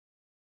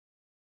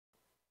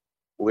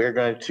we're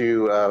going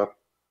to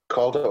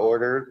call to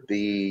order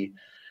the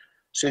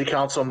City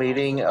Council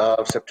meeting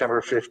of September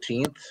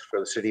 15th for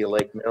the City of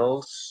Lake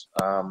Mills.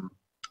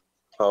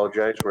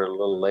 Apologize, we're a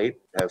little late,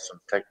 have some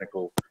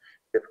technical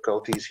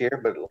difficulties here,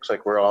 but it looks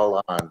like we're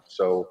all on.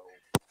 So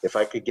if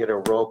I could get a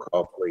roll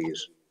call,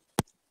 please.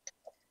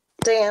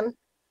 Dan.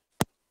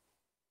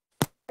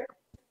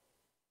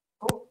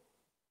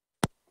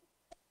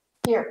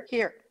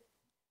 Here.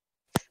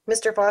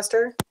 Mr.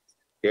 Foster.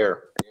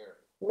 Here.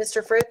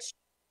 Mr. Fritsch.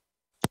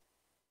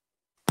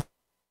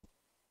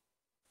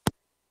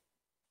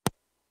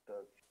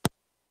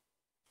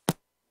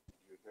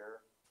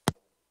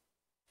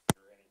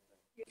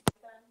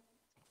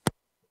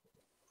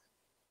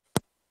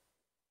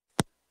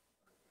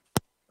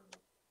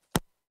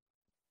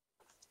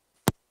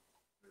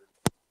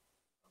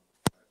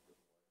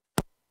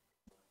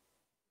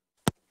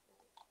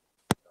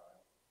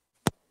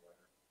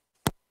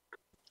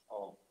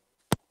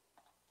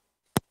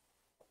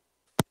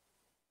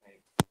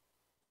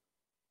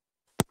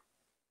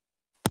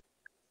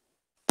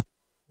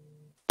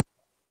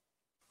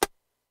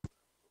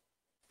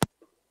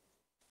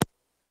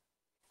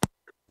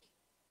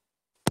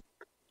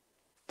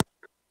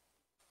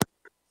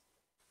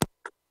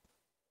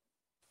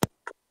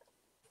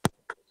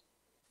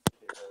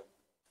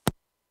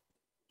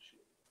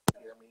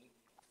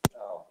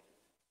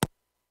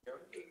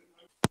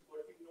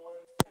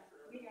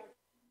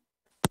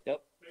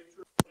 Yep.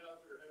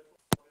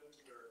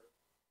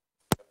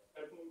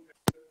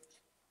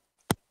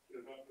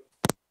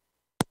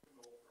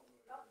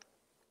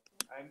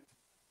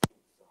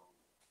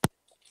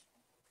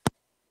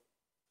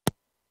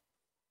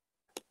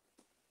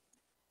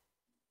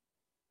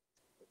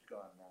 It's gone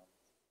now.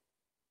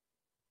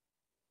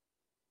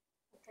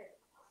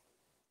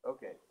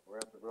 Okay, we're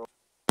at the roll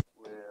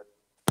with.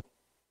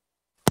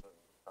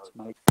 It's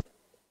Mike.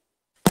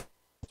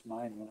 It's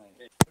mine when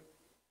if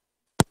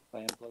I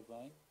unplug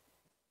mine.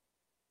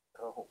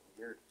 Oh,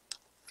 weird.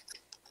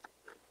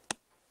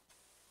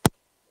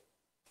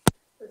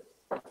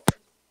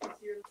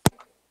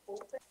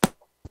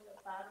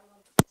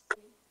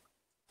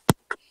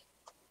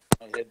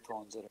 My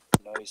headphones that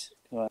are noise.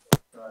 Come on.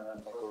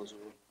 That goes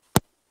away.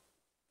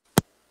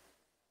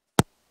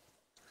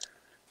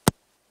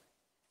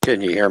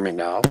 Can you hear me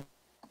now?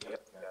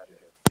 Yep,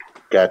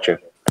 gotcha.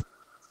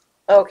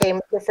 Okay,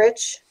 Mr.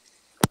 Fritsch.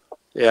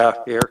 Yeah,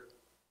 here.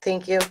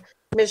 Thank you.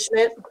 Ms.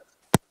 Schmidt.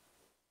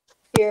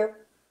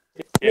 Here.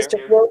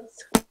 Mr.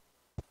 Fields.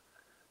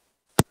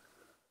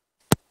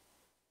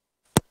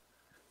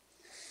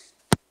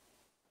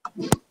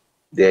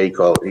 There you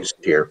go. He's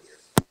here.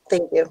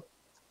 Thank you.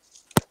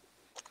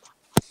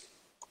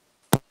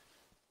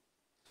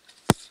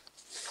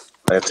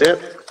 That's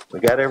it. We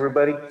got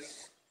everybody.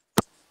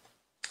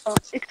 Oh,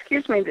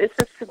 excuse me, this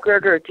is Sue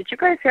Gerger. Did you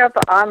guys have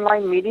the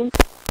online meeting?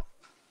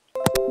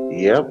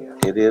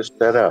 Yep, it is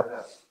set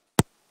up.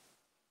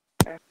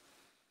 Okay.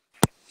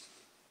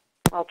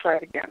 I'll try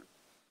it again.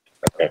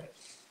 Okay.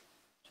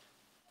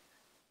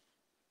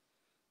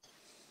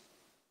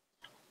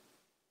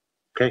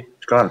 Okay,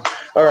 it's gone.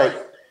 All right.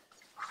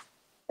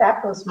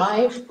 That was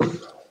my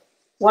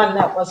one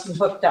that wasn't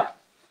hooked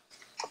up.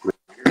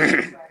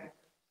 It's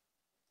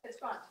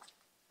gone.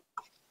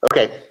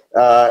 Okay,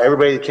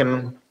 everybody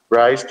can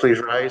rise, please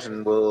rise,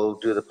 and we'll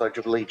do the Pledge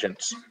of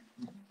Allegiance.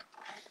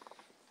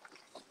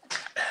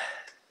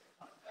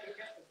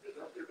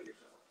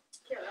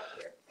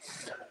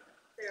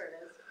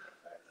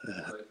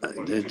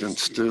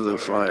 Allegiance to the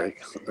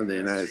flag of the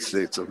United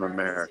States of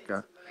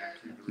America,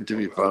 and to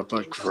the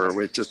republic for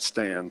which it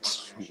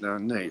stands,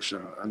 one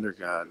nation, under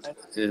God,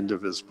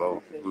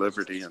 indivisible,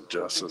 liberty and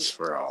justice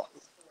for all.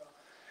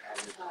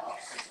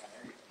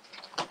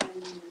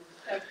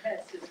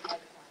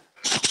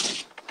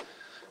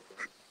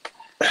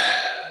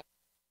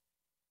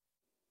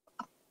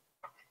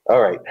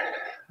 All right.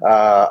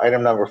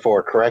 Item number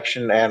 4,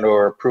 correction and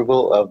or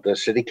approval of the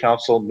City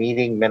Council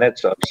meeting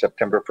minutes of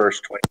September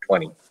 1st,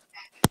 2020.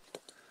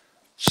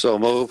 So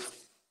move.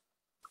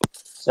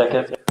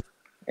 Second.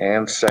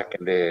 And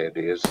seconded.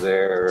 Is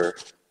there,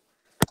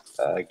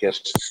 I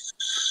guess,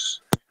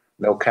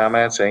 no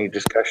comments, any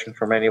discussion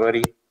from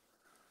anybody?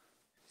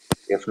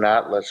 If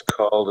not, let's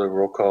call the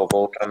roll call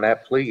vote on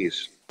that,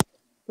 please.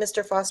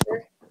 Mr.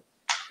 Foster.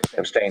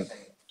 Abstain.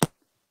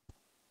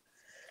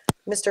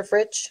 Mr.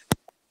 Fritsch.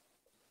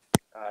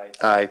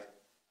 Aye.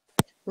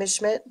 Ms.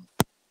 Schmidt.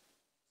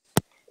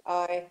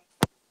 Aye.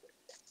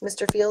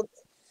 Mr. Fields.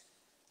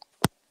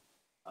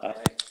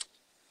 Aye.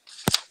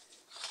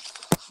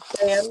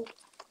 Dan.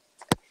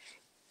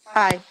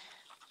 Aye.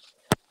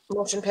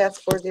 Motion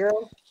passed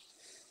 4-0.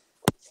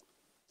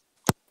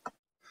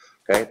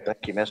 Okay,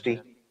 thank you,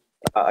 Misty.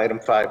 Item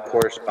 5,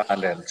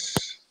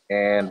 correspondence.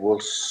 And we'll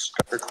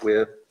start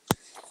with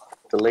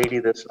the lady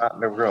that's not in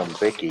the room.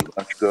 Vicki,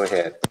 why don't you go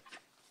ahead?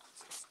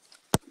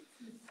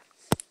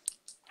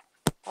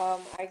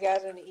 I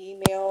got an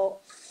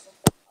email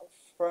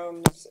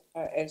from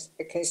a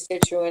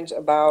constituent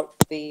about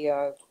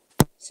the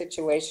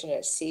situation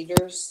at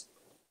Cedars.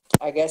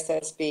 I guess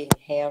that's being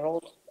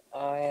handled.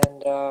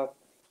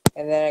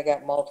 And then I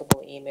got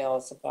multiple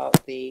emails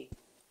about the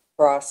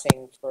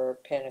crossing for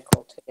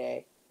Pinnacle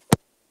today.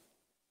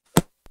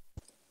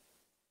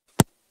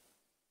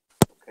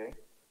 Okay.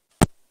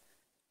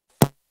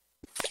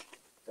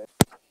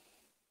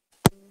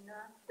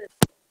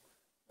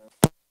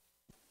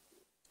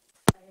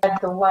 Had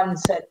the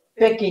ones that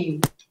Vicky,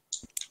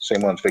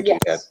 Same ones Vicky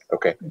had. Yes.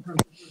 Okay.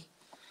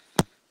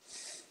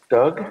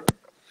 Doug?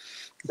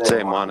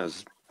 Same one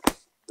as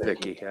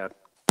Vicky had.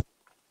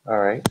 All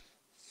right.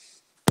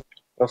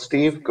 Well,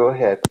 Steve, go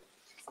ahead.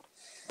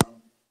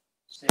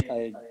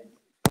 I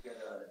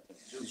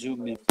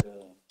Zoom in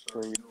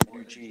for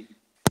energy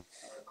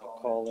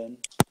call in,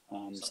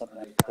 something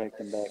I'm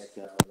expecting back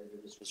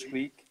this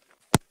week.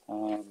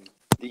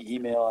 The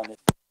email on it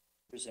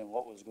and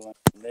what was going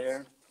on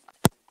there.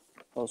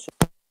 Also,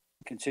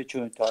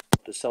 constituent talked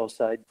about the south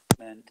side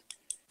and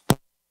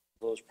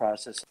those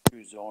processes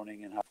through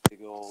zoning and how they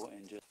go,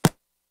 and just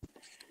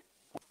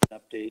an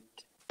update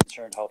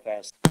concerned how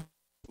fast it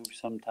moves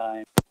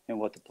sometime and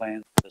what the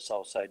plans for the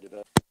south side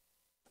development.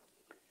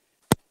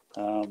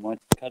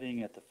 Went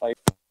cutting at the fire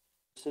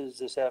services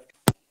this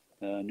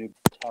afternoon, new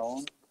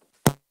town,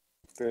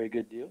 very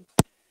good deal.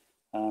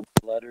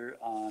 Letter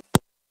on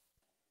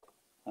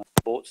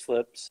boat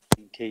slips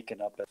being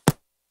taken up at the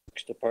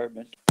Works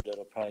Department.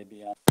 That'll probably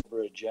be on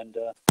our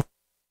agenda.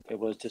 It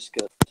was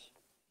discussed.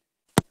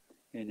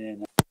 And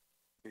then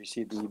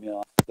received the email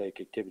on lake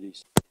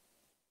activities.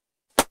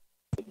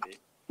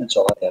 That's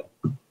all I have.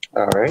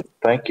 All right,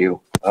 thank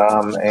you.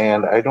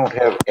 And I don't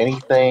have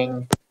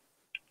anything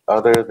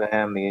other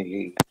than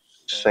the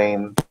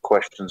same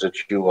questions that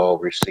you all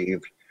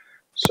received.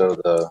 So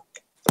the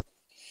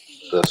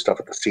stuff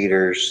at the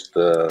Cedars,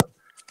 the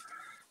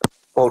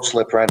boat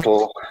slip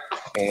rental,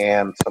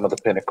 and some of the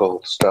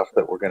Pinnacle stuff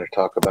that we're going to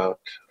talk about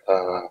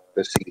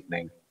this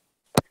evening.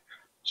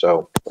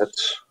 So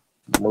let's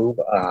move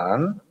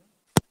on.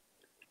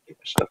 Get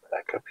my stuff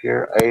back up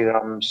here.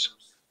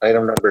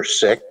 Item number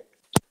 6.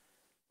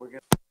 We're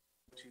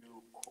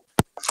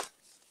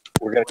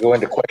going to go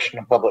into question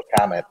and public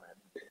comment.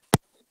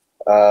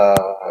 Let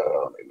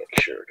me make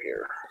sure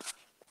here.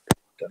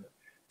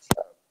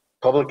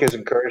 Public is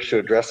encouraged to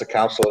address the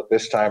council at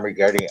this time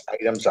regarding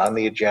items on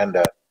the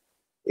agenda.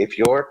 If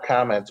your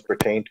comments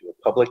pertain to a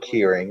public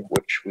hearing,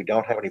 which we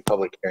don't have any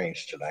public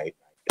hearings tonight,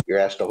 you're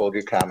asked to hold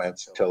your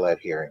comments until that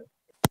hearing.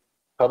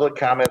 Public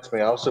comments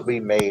may also be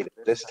made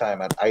at this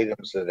time on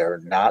items that are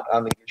not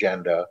on the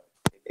agenda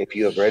if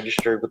you have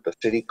registered with the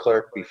city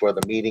clerk before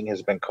the meeting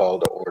has been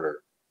called to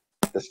order.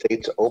 The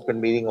state's open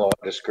meeting law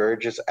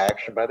discourages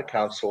action by the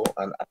council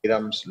on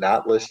items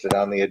not listed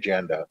on the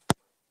agenda.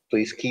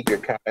 Please keep your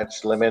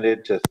comments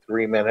limited to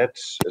 3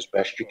 minutes as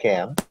best you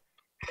can,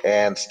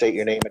 and state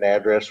your name and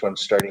address when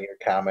starting your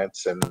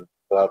comments and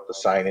fill out the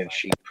sign-in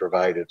sheet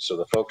provided. So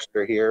the folks that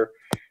are here,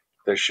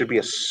 there should be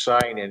a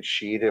sign-in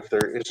sheet. If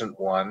there isn't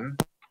one,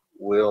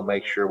 we'll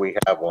make sure we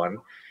have one.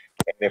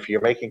 And if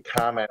you're making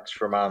comments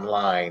from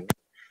online,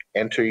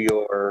 enter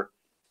your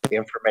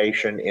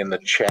information in the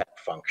chat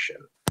function.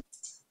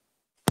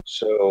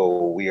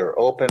 So we are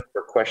open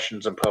for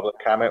questions and public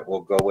comment.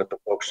 We'll go with the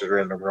folks that are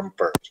in the room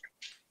first.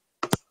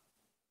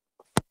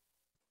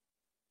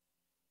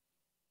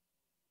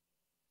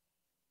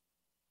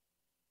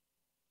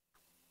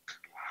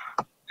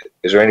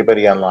 Is there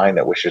anybody online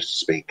that wishes to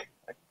speak?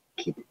 I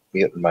keep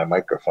muting my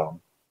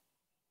microphone.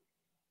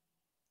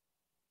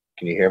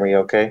 Can you hear me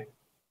okay?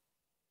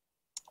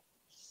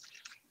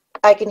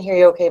 I can hear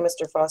you okay,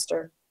 Mr.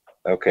 Foster.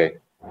 Okay.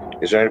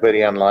 Is there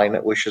anybody online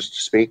that wishes to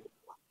speak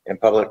in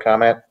public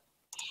comment?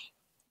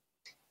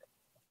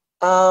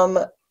 I'm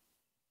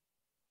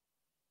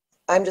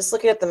just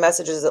looking at the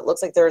messages. It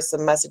looks like there were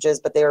some messages,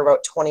 but they were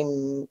about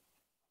 20,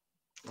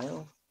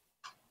 well,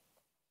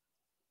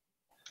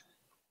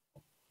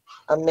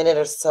 a minute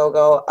or so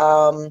ago.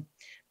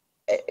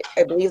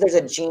 I believe there's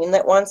a Jean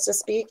that wants to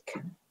speak.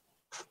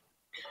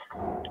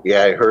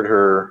 Yeah, I heard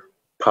her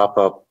pop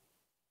up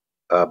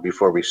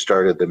before we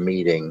started the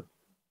meeting.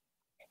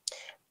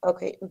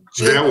 Okay.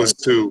 That was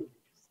 2.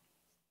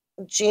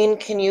 Jean,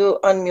 can you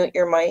unmute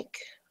your mic?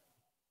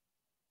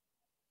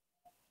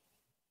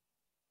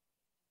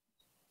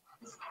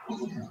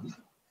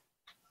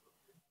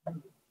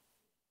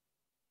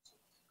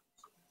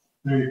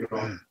 There you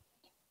go.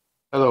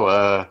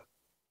 Hello,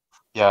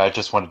 yeah, I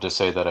just wanted to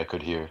say that I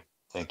could hear.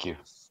 Thank you.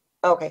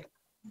 Okay.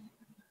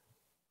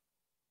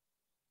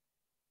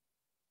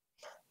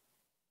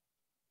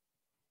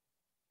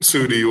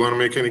 Sue, do you want to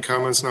make any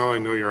comments now? I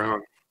know you're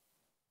on.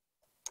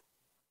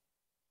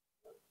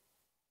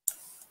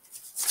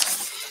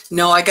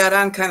 No, I got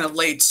on kind of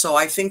late, so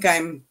I think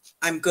I'm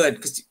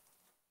good.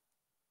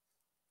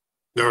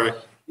 All right.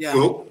 Yeah.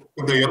 Well,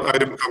 when the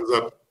item comes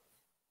up,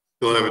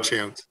 you'll have a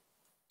chance.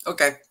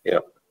 Okay.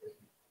 Yep.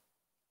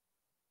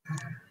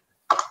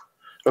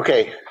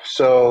 Okay,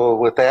 so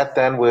with that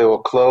then, we will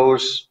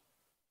close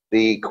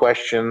the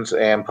questions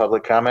and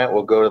public comment.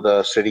 We'll go to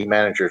the city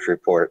manager's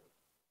report.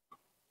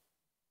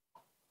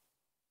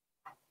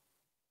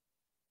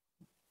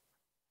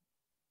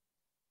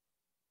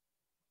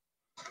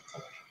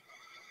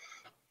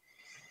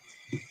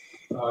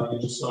 You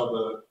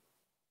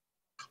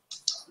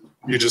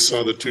just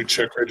saw the 2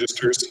 check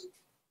registers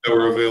that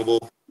were available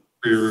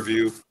for your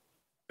review.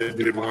 I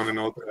did want to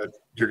note that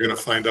you're going to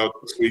find out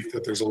this week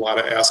that there's a lot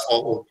of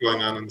asphalt work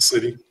going on in the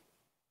city.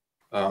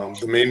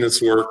 The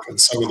maintenance work and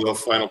some of the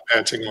final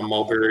patching on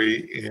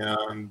Mulberry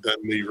and then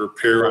the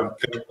repair on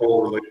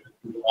Pinnacle related to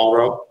the wall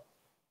route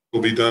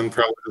will be done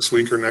probably this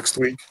week or next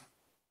week.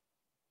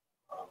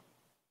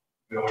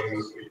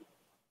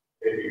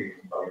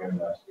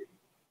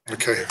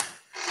 Okay.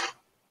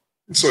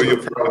 So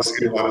you'll probably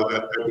see a lot of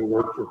that type of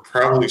work. We're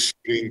probably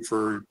shooting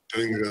for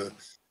doing the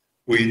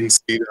weed and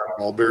seed on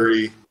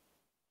Mulberry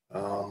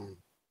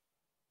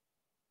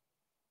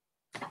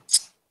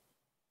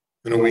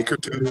in a week or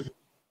 2.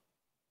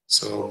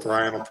 So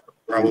Brian will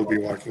probably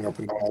be walking up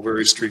into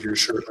Mulberry Street here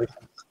shortly.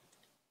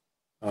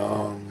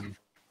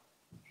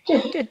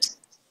 Did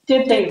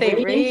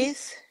they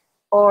raise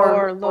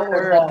or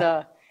lower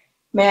the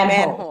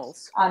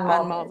manholes on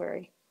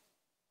Mulberry?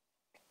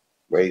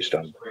 Raised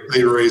them.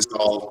 They raised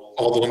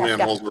all the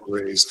manholes were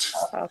raised.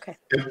 Okay.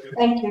 Yep.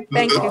 Thank you.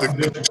 The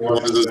good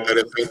one is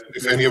that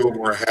if any of them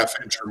were a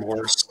 1/2 inch or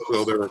more,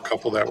 so there were a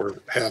couple that were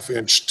 1/2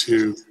 inch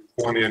to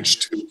 1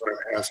 inch to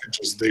 1.5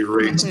 inches, they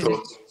raised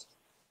those.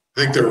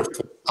 I think there were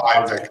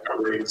 5 that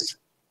got raised.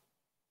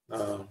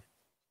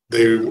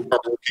 They are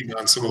working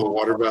on some of the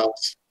water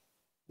valves,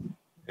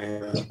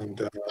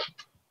 and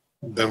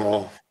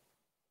then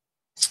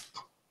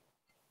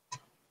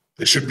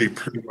they should be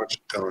pretty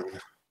much done.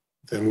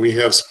 Then we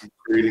have some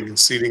grading and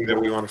seeding that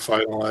we want to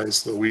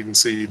finalize, the weed and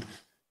seed,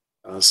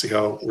 see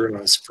how we're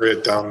going to spray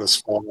it down this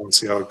fall and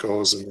see how it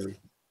goes. And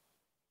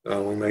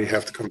then we may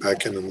have to come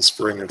back in the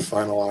spring and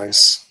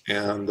finalize.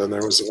 And then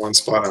there was the one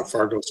spot on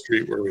Fargo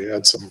Street where we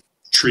had some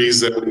trees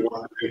that we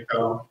wanted to take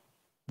down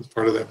as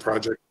part of that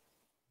project.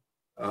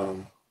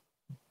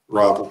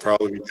 Rob will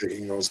probably be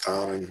taking those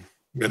down in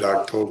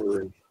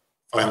mid-October and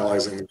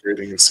finalizing the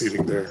grading and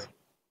seeding there.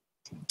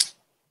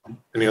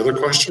 Any other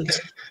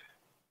questions?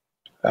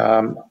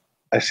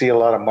 I see a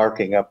lot of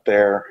marking up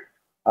there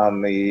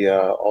on the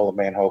all the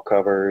manhole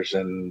covers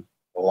and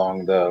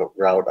along the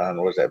route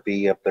on, was that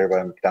B up there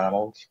by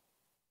McDonald's?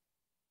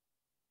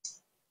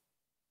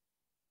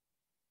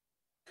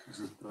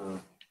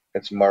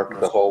 It's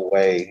marked the whole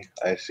way.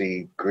 I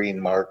see green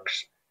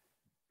marks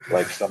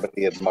like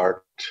somebody had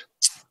marked.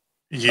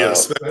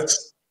 Yes,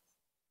 that's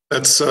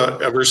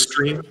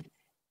Everstream.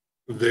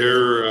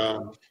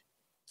 They're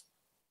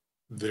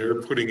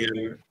putting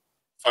in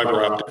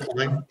fiber optic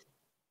line,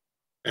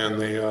 and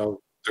they're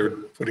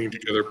putting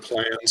together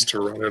plans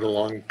to run it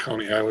along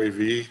County Highway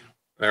V.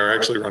 They're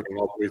actually running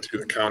all the way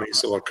through the county,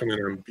 so they'll come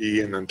in on B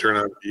and then turn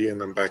on B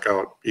and then back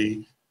out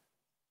B.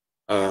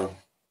 And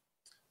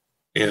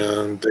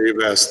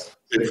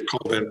they've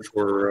called in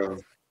for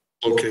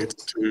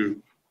locates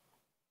to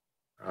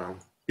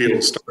be able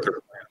to start their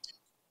plans.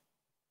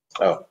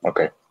 Oh,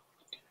 okay.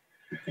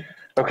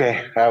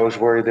 Okay, I was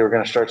worried they were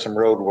going to start some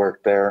road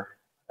work there,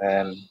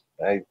 and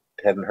I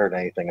hadn't heard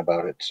anything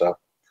about it, so.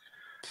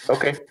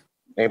 Okay,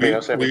 anybody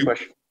else have any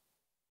questions?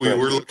 We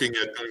were looking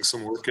at doing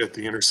some work at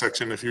the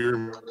intersection. If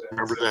you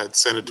remember that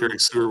sanitary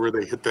sewer where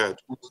they hit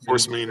that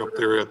force main up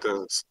there at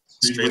the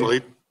street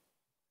light.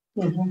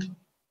 Mhm.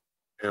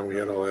 And we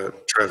had all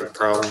that traffic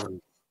problem.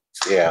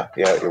 Yeah,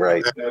 you're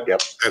right.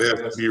 Yep. That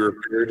had to be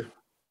repaired.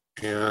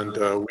 And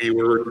we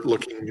were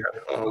looking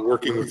at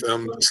working with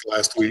them this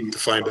last week to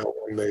find out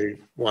when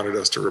they wanted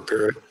us to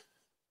repair it.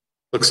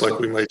 Looks like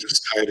we might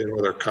just tie it in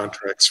with our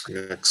contracts for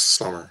next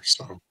summer.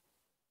 So I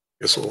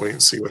guess we'll wait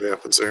and see what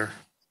happens there.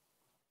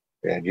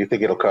 Yeah, do you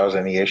think it'll cause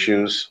any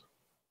issues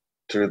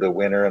through the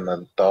winter and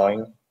the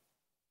thawing?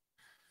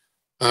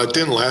 It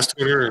didn't last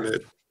winter,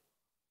 and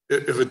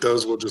if it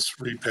does, we'll just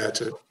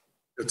repatch it.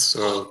 It's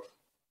I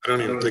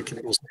don't even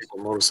think most people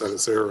notice that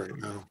it's there right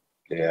now.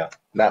 Yeah,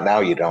 not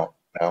now. You don't.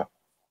 No.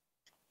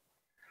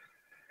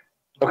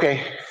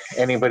 Okay.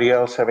 Anybody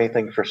else have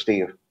anything for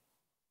Steve?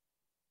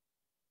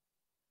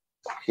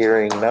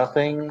 Hearing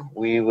nothing,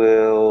 we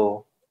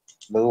will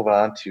move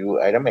on to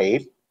item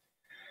 8,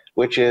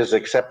 which is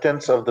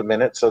acceptance of the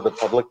minutes of the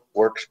Public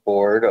Works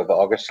Board of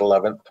August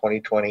 11th,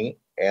 2020,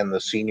 and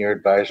the Senior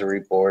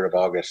Advisory Board of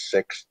August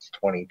 6th,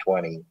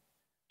 2020.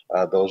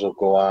 Those will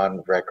go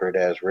on record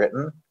as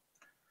written.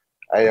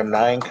 Item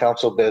 9,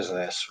 council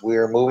business. We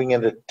are moving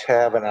into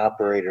tavern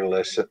operator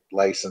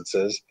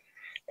licenses,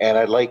 and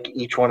I'd like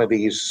each one of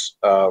these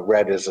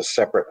read as a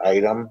separate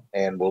item,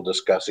 and we'll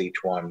discuss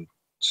each one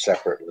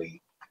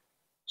separately.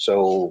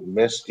 So,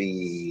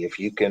 Misty, if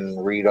you can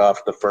read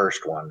off the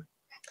first one.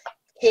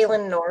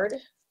 Kaylyn Nord.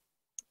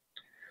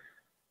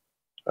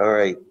 All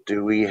right,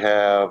 do we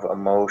have a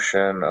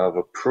motion of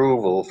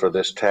approval for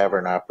this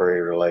tavern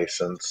operator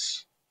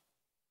license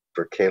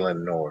for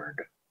Kaylyn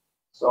Nord?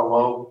 So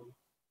moved.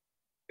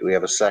 Do we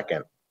have a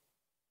second?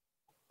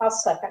 I'll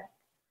second.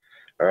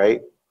 All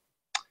right.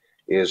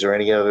 Is there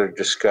any other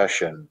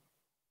discussion?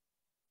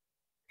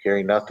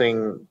 Hearing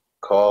nothing,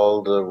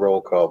 call the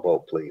roll call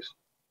vote, please.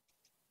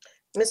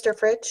 Mr.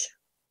 Fritsch.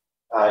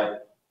 Aye.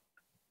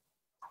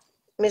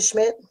 Ms.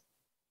 Schmidt.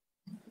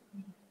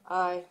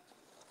 Aye.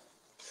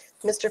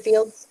 Mr.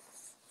 Fields,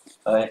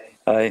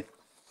 Aye.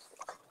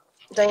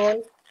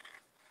 Diane,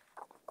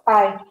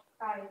 Aye.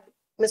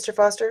 Mr.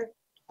 Foster,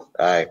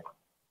 Aye.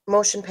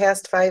 motion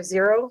passed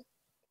 5-0.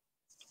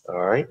 All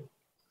right.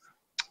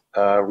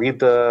 Read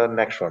the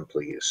next one,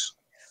 please.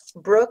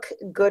 Brooke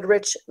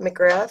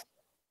Goodrich-McGrath.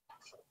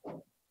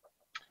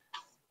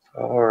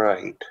 All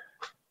right.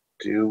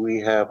 Do we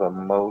have a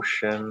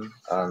motion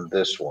on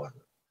this one?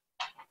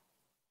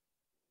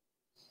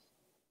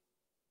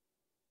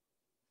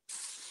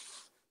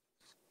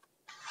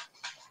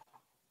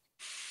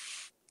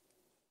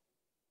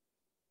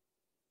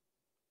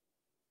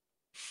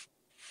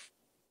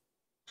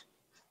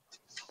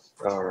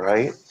 All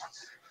right.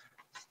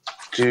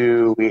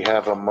 Do we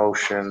have a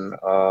motion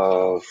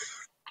of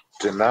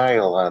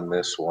denial on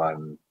this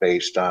one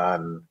based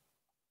on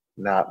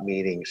not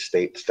meeting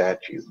state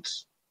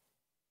statutes?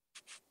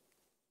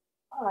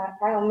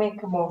 I'll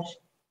make a motion.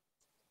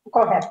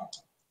 Go ahead.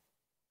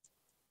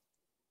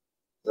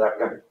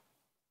 Second.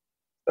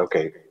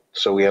 Okay,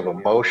 so we have a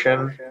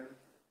motion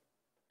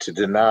to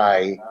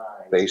deny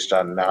based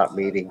on not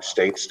meeting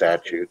state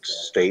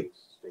statutes, state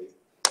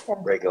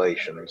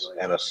regulations,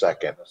 and a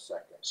second.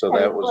 So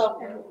that was,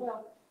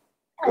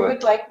 I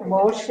would like the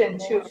motion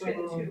to,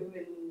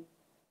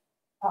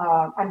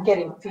 I'm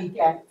getting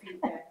feedback.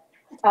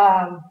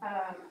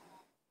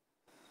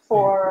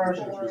 For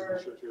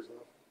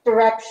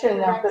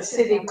direction of the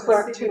city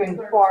clerk to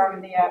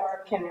inform the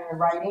applicant in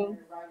writing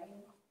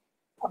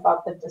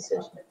about the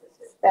decision.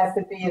 That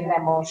would be in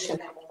that motion.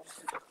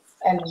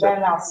 And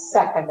then I'll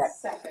second it.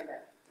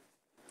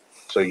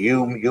 so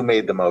you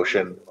made the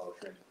motion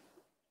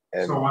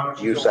and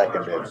you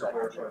seconded.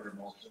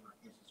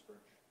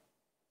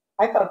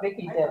 I thought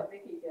Vicky did.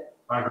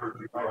 I heard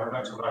you.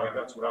 That's what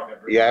I had.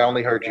 Yeah, I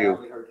only heard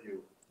you.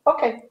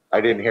 Okay.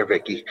 I didn't hear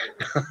Vicky.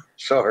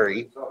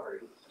 Sorry.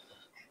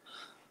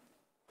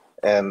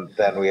 And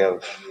then we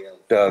have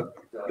Doug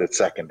that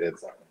seconded.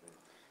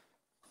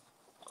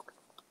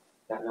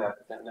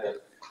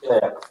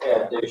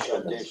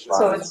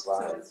 So it's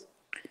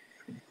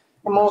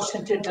a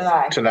motion to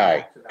deny.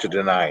 To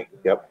deny,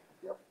 yep.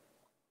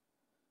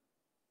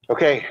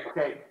 Okay.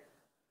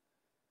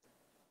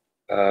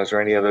 Is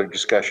there any other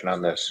discussion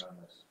on this?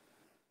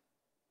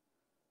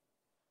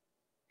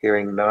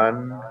 Hearing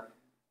none,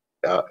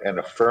 an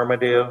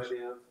affirmative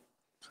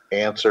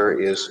answer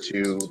is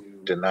to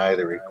deny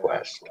the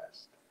request.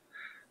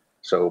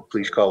 So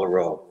please call the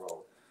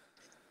roll.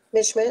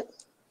 Ms. Schmidt,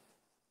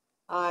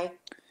 Aye.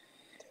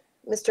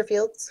 Mr.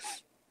 Fields,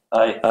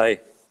 Aye.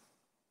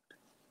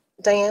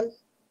 Diane,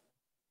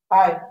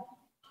 Aye.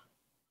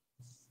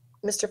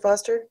 Mr.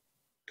 Foster,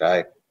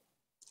 Aye.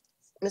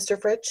 Mr.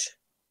 Fritsch,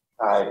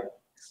 Aye.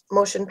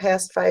 motion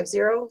passed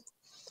 5-0.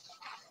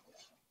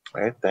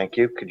 All right, thank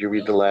you. Could you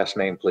read the last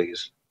name,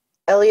 please?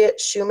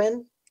 Elliot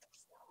Schumann.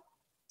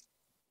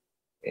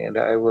 And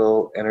I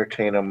will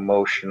entertain a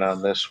motion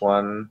on this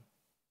one,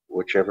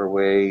 whichever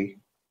way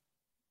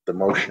the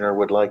motioner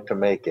would like to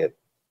make it,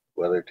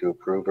 whether to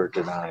approve or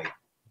deny.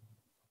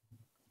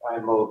 I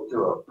move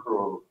to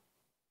approve.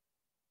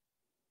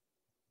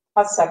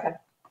 I'll second.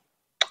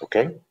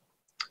 Okay.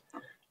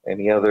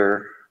 Any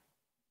other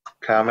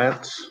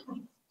comments?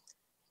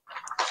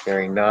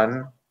 Hearing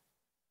none.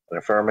 An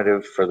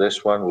affirmative for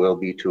this one will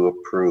be to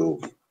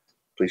approve.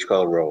 Please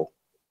call the roll.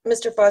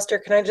 Mr. Foster,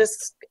 can I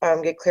just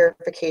get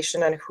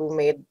clarification on who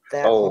made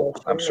that? Oh,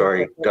 motion? I'm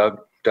sorry. Doug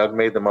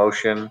made the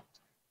motion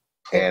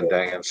and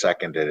Diane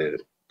seconded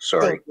it.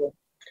 Sorry. Thank you.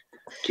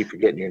 Keep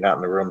forgetting you're not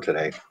in the room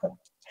today.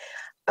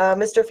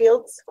 Mr.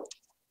 Fields,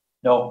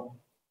 No.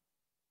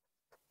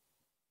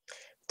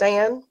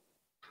 Diane,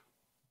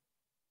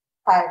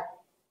 Aye.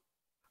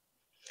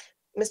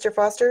 Mr.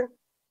 Foster,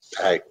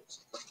 Aye.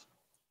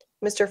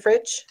 Mr.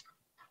 Fritsch,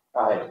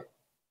 Aye.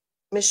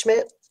 Ms.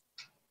 Schmidt,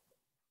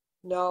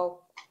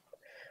 No.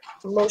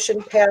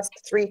 motion passed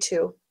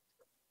 3-2.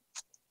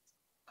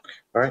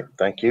 All right,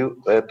 thank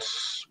you.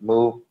 Let's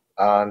move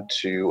on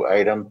to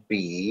item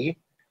B.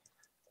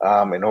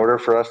 In order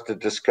for us to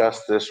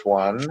discuss this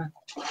one,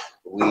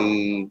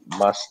 we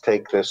must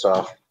take this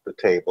off the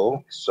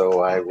table.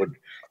 So I would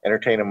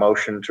entertain a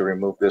motion to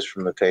remove this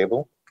from the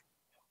table.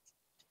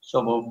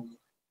 So move.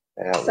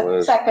 That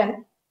was,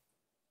 Second.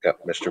 got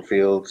Mr.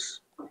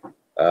 Fields'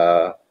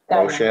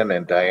 motion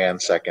and Diane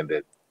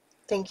seconded.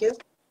 Thank you.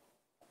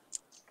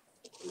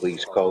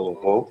 Please call the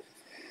vote.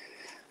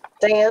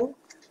 Diane,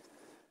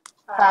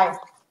 Aye.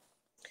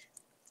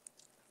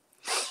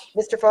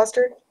 Mr.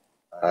 Foster,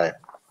 Aye.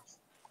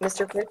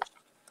 Mr. Fritsch,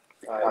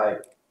 Aye.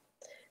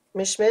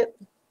 Ms. Schmidt,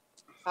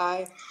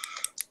 Aye.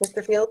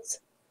 Mr. Fields,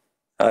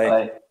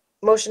 Aye.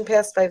 motion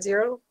passed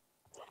 5-0.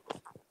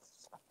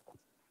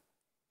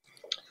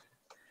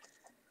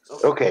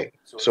 Okay,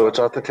 so it's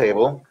off the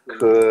table.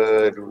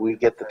 Could we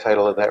get the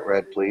title of that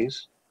read,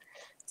 please?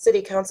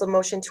 City Council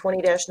Motion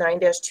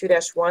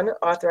 20-9-2-1,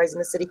 authorizing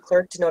the city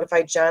clerk to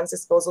notify John's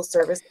Disposal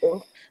Service,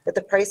 Inc. that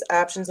the price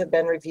options have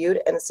been reviewed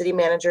and the city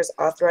manager is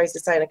authorized to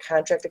sign a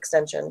contract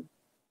extension.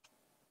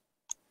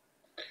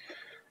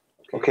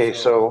 Okay,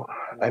 so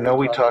I know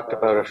we talked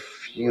about a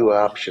few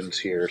options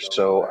here,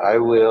 so I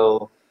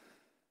will,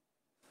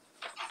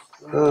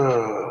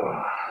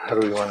 how do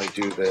we want to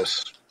do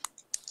this?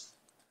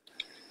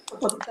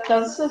 Well,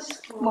 does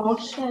this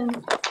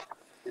motion,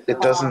 It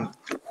doesn't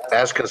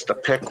ask us to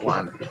pick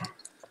one.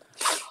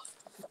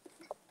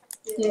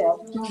 yeah,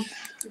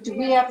 do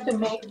we have to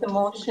make the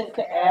motion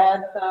to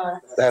add the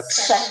That's,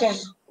 second?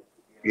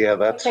 yeah,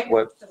 that's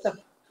what,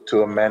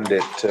 to amend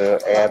it,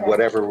 to add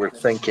whatever we're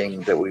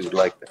thinking that we would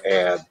like to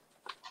add.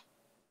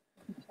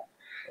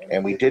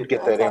 And we did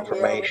get that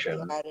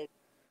information.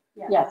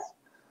 Yes.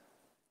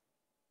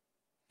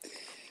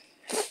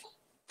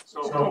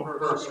 So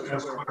first,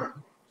 as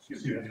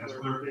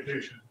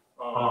clarification,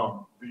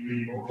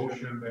 the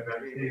motion that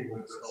came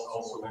was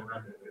also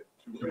amended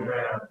to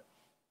add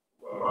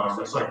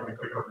recycling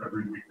pickup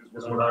every week,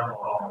 is what I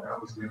recall. That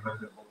was the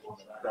amended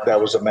motion. That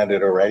was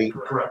amended already?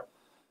 Correct.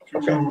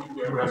 Okay. To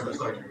add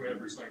recycling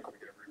every week.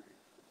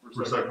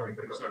 Recycling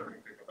pickup.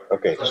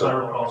 Okay, As I so,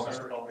 recall,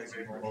 Mr. Hall made a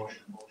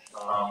motion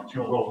to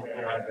both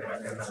add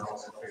that and then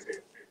also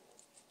table.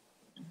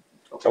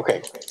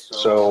 okay,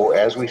 so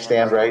as we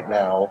stand right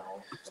now,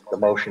 the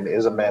motion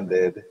is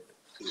amended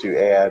to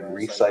add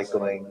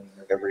recycling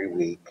every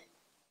week.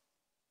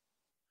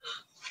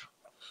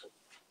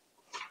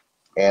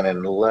 And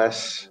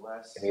unless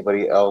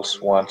anybody else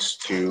wants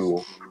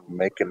to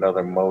make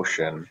another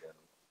motion,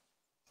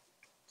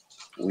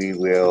 we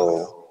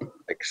will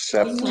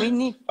accept We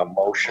need, a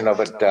motion of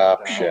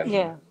adoption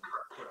yeah,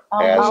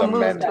 as I'll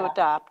move amended. to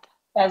adopt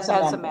As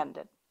as amended.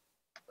 amended.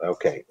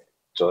 Okay,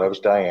 so that was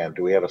Diane.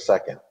 Do we have a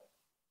second?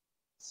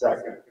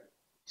 Second.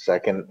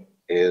 Second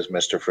is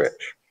Mr.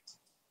 Fritsch.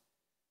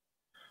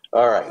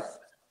 All right,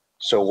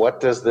 so what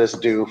does this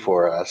do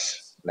for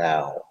us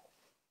now?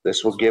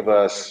 This will give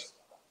us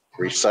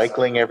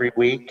recycling every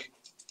week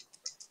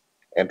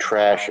and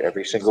trash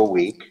every single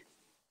week.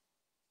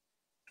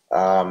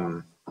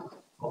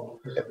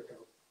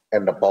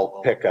 And the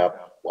bulk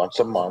pickup once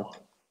a month.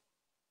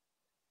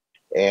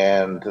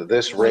 And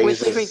this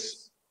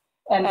raises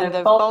And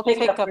the bulk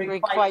pickup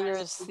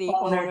requires the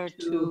owner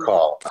to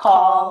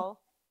call.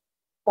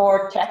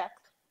 Or text,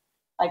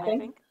 I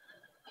think.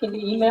 Can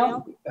you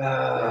email?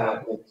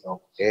 Yeah,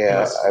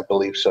 I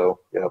believe so,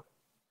 yep.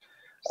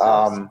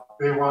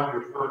 They want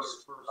your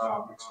first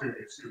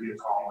experience to be a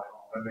call,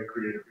 and then they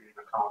create an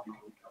account. You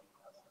can become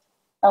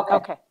Okay.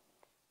 Okay.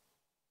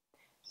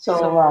 So,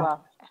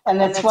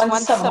 and it's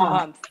once a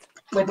month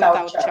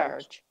without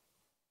charge.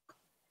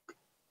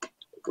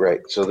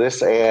 Great, so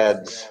this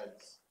adds,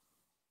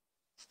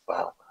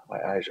 wow, my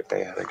eyes are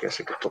bad. I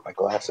guess I could put my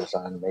glasses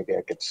on, maybe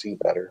I could see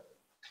better.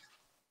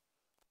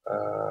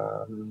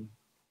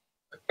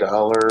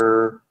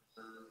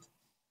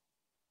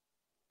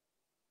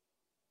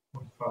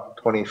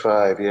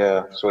 $1.25,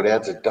 yeah, so it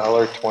adds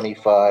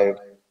 $1.25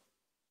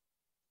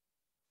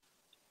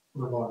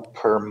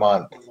 per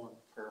month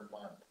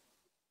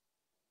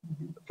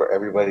for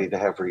everybody to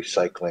have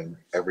recycling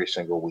every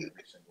single week.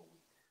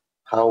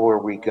 How are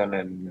we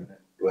gonna,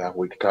 well,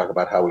 we can talk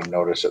about how we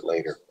notice it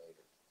later.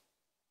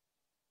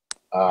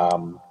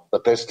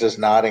 But this does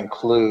not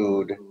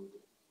include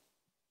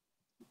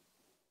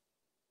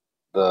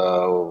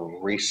the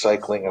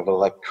recycling of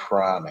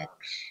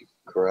electronics,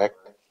 correct?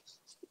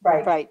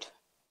 Right. Right.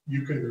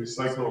 You can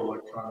recycle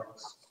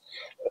electronics.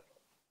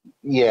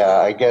 Yeah,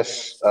 I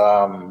guess,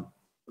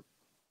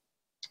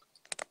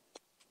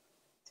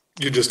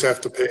 You just have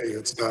to pay.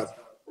 It's not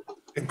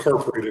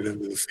incorporated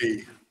into the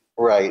fee.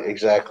 right,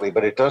 exactly,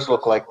 but it does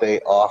look like they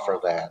offer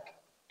that,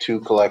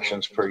 2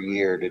 collections per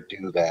year to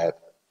do that.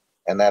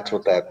 And that's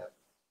what that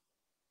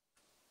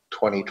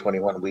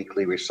 2021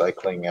 weekly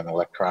recycling and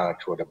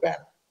electronics would have been.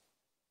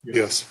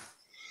 Yes.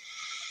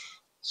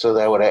 So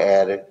that would have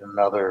added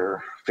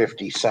another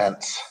 50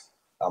 cents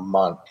a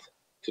month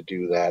to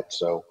do that.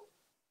 So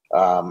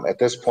at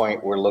this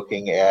point, we're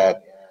looking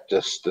at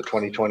just the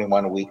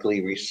 2021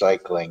 weekly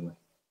recycling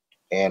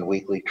and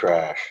weekly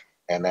trash.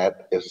 And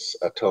that is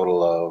a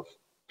total of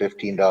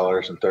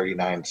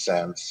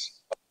 $15.39.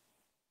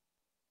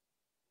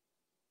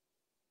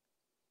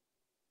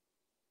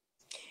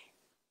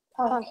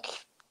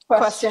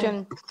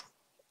 Question.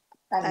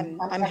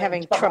 I'm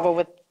having trouble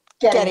with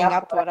getting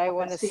up what I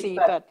want to see,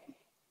 but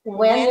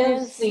when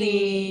is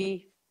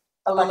the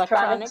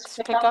electronics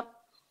pickup?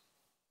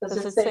 Does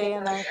it say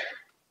in there?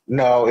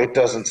 No, it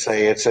doesn't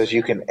say. It says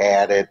you can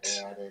add it.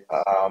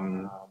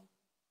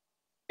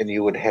 And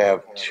you would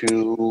have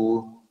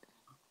 2.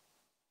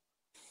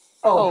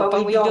 Oh,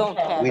 but we don't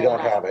have it. We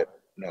don't have it,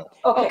 no.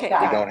 Okay,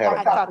 We don't have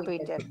I it. thought we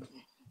did.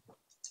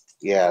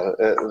 Yeah,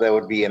 that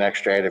would be an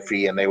extra added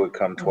fee, and they would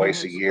come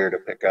twice a year to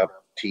pick up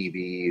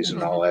TVs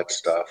and all that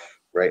stuff.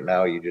 Right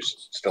now, you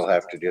just still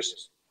have to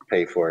just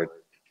pay for it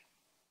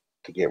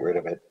to get rid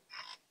of it.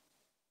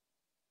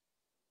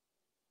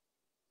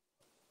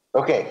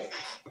 Okay,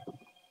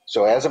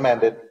 so as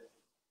amended,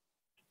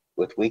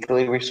 with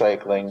weekly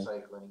recycling,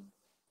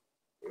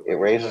 it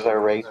raises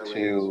our rate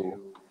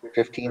to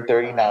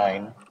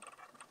 $15.39,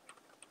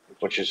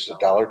 which is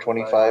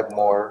 $1.25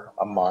 more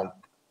a month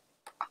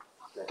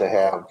to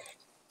have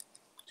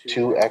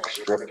 2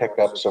 extra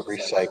pickups of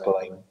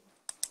recycling.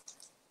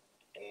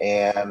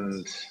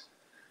 And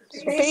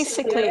So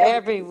basically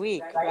every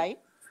week, right?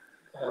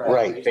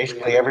 right,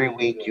 basically every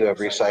week you have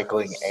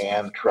recycling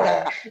and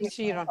trash. Yeah,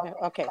 so you don't have,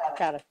 okay,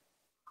 got it.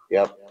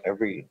 Yep,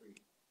 every,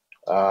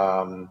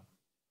 and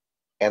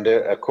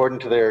according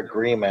to their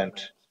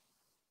agreement,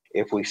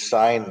 if we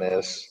sign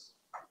this,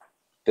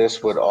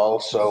 this would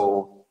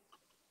also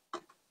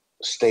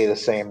stay the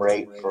same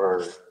rate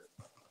for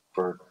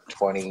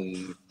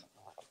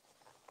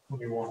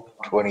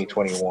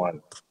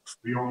 2021.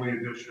 The only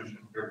addition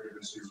compared to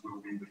this year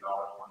will be the $1.15.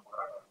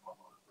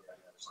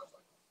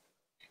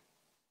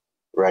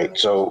 Right,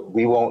 so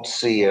we won't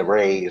see a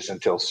raise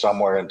until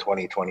somewhere in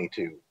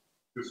 2022.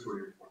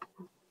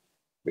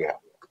 Yeah.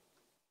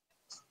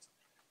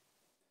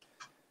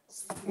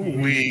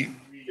 We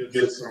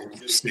get some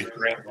state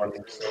grant money,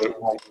 so it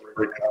won't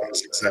break out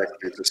as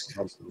exactly this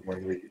month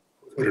when we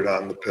put it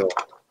on the pill.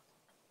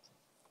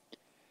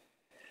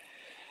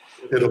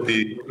 It'll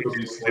be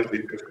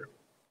slightly different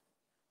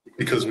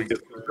because we get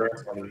the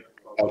grant money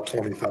about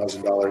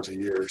 $20,000 a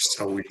year,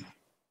 so we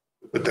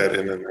put that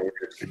in and then we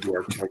actually do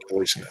our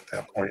calculation at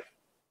that point.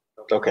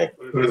 Okay.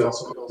 But it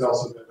also depends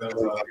on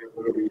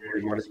whether we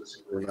get money this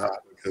year or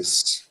not,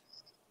 because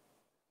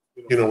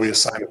we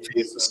assign a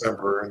fee in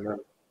December and then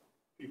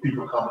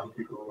people come and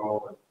people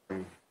go.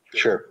 And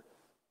sure.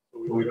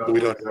 We don't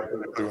know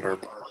exactly what our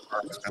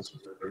expenses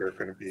are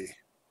going to be.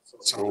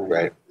 So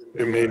right.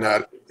 It may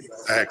not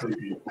exactly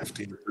be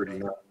 15 or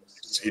 39.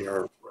 See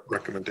our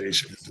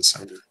recommendation in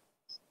December.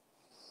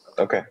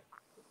 Okay.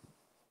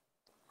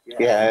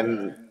 Yeah,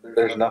 and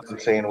there's nothing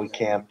saying we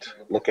can't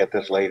look at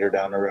this later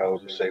down the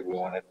road and say we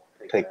want to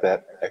take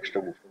that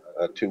extra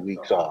 2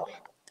 weeks off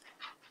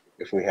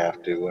if we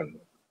have to. And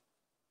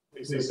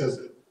they said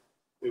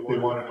they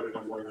wanted to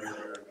know where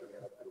they're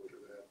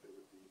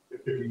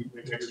if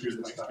next year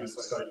this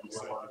time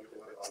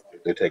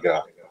they take it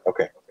off.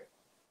 Okay.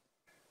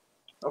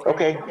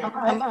 Okay.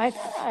 I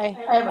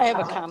have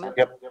a comment.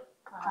 Yep.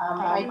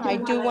 I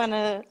do want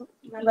to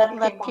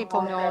let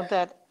people know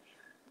that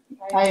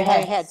I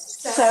had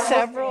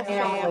several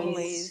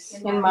families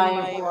in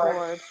my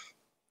ward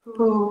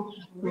who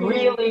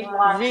really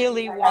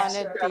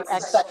wanted the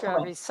extra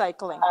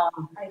recycling.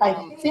 I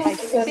think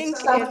it's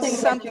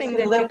something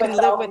that you can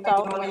live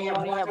without when you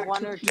only have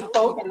 1 or 2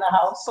 people in the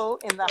house.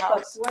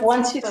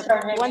 Once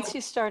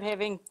you start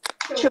having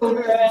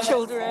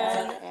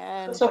children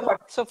and so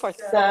forth,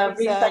 the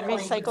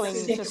recycling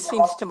just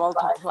seems to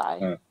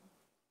multiply.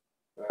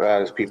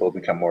 Well, as people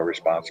become more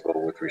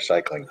responsible with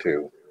recycling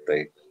too,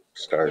 they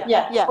start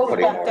Yeah,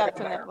 putting more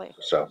definitely. in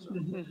there. So,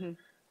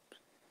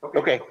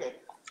 okay.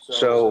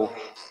 So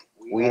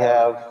we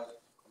have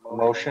a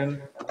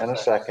motion and a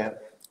second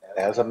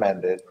as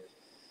amended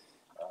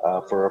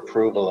for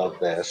approval of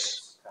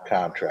this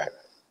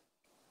contract.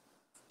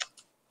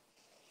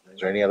 Is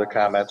there any other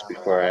comments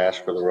before I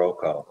ask for the roll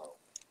call?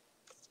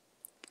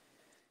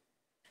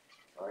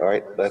 All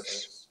right,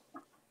 let's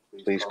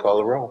please call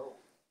the roll.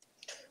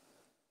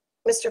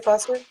 Mr.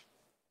 Foster?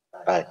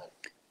 Aye.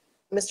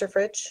 Mr.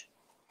 Fritsch?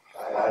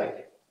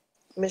 Aye.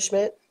 Ms.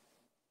 Schmidt?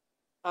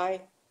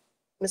 Aye.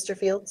 Mr.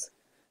 Fields?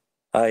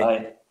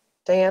 Aye.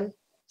 Diane?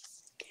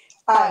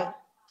 Aye.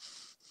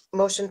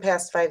 Motion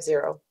passed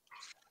 5-0. All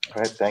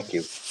right, thank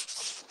you.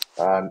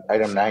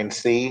 Item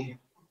 9C,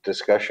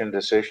 discussion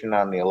decision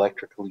on the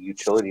electrical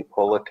utility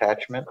pole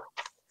attachment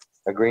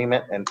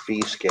agreement and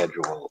fee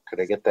schedule. Could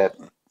I get that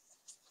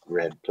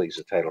read, please?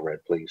 The title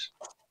read, please.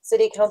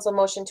 City Council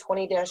Motion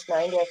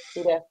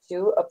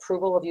 20-9-2-2,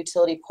 approval of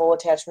utility pole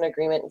attachment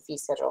agreement and fee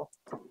schedule.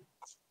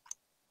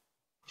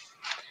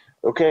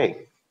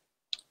 Okay.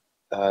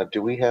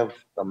 Do we have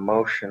a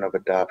motion of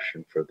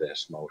adoption for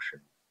this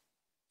motion?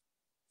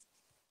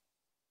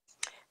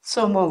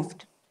 So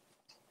moved.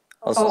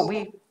 Oh,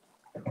 we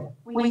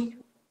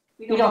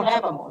don't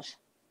have a motion.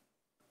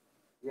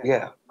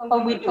 Yeah.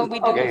 Oh, we do. Oh, we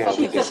do. Yeah, Okay,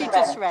 we do. she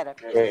just read it.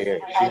 Yeah,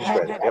 she just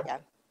read it.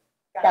 Yep.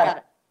 Got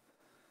it.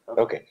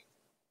 Okay.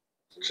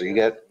 So you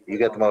got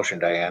the motion,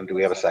 Diane. Do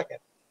we have a second?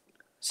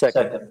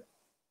 Second.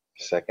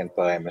 Second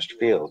by Mr.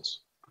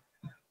 Fields.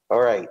 All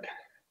right.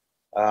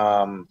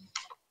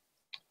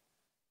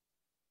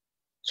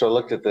 So I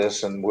looked at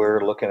this and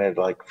we're looking at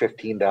like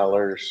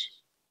 $15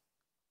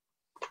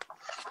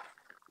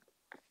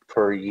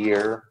 per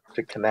year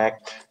to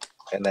connect,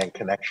 and then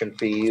connection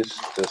fees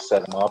to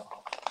set them up.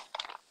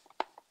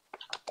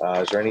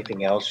 Is there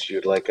anything else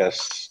you'd like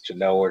us to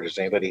know, or does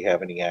anybody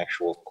have any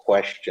actual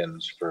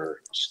questions for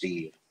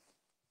Steve?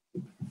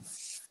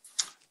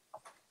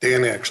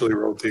 Dan actually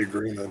wrote the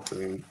agreement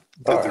and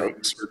did the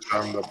research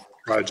on the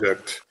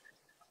project.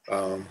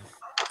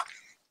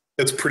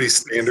 It's pretty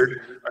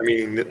standard. I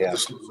mean,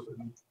 this was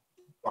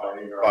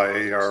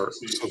by our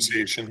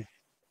association,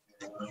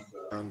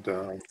 and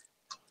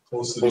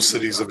most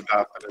cities have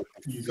adopted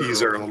it.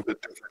 Fees are a little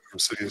bit different from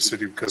city to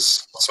city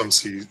because some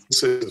cities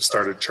have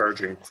started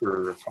charging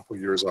for a couple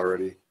of years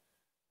already.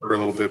 We're a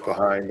little bit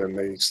behind, and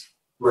they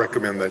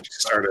recommend that you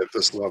start at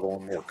this level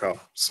and work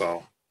up.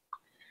 So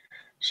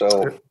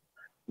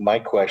my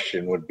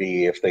question would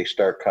be, if they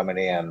start coming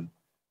in,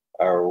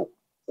 are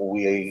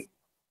we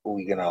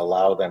gonna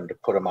allow them to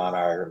put them on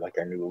our, like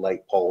our new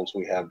light poles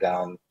we have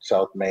down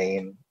South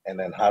Main? And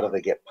then how do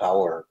they get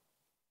power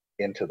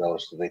into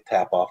those? Do they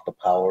tap off the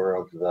power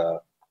of the, is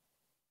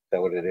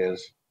that what it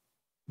is?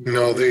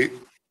 No, they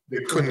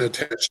couldn't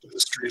attach to the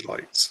street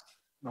lights.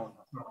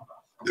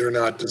 They're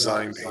not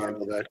designed to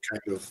handle that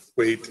kind of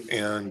weight,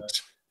 and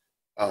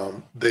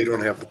they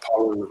don't have the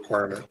power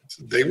requirement.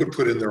 They would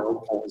put in their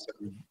own poles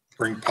and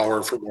bring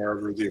power from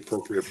wherever the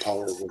appropriate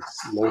power was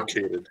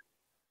located.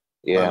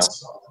 Yeah. On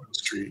the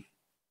street.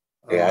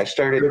 Yeah, I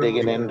started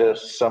digging into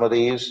some of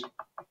these,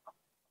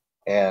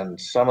 and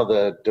some of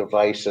the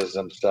devices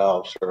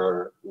themselves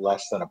are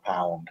less than a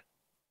pound.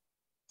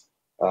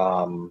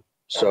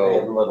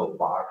 So little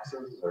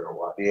boxes or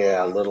what?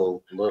 yeah,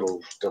 little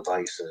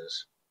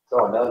devices.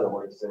 So in other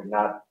words, they're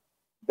not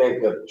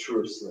big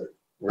obtrusive.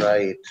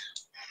 Right.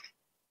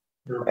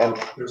 And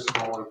they're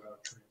smaller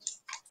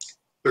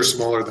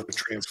than a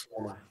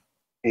transformer.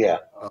 Yeah.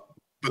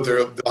 But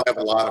they'll have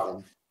a lot of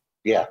them.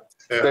 Yeah.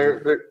 And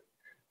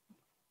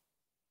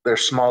They're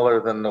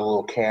smaller than the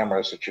little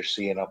cameras that you're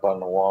seeing up on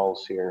the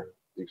walls here.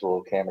 These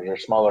little cameras are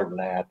smaller than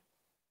that.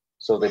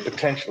 So they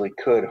potentially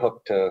could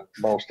hook to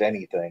most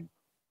anything.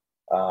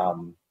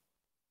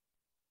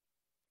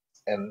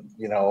 And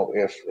you know,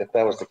 if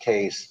that was the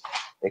case,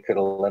 it could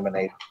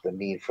eliminate the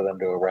need for them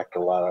to erect a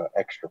lot of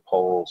extra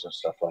poles and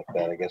stuff like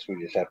that. I guess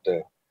we just have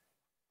to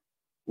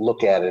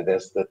look at it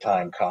as the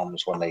time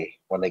comes when they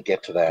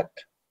get to that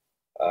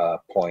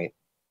point.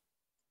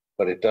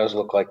 But it does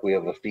look like we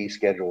have a fee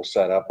schedule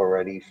set up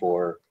already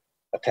for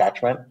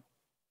attachment,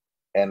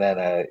 and then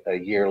a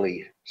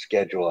yearly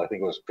schedule. I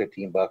think it was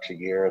 $15 a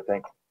year, I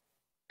think,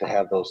 to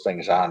have those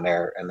things on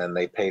there, and then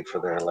they paid for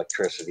their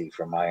electricity,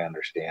 from my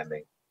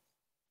understanding.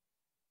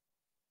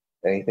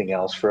 Anything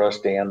else for us,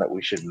 Dan, that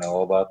we should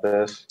know about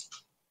this?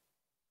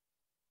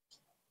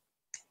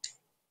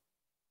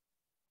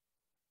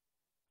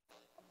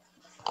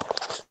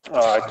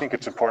 I think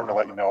it's important to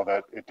let you know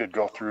that it did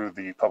go through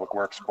the Public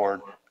Works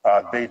Board.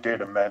 They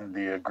did amend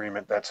the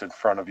agreement that's in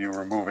front of you,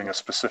 removing a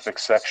specific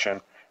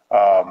section.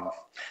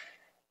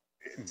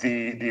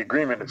 The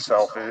agreement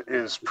itself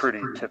is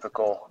pretty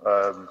typical.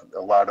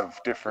 A lot of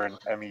different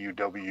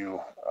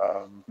MEUW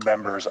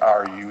members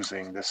are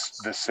using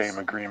this same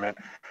agreement.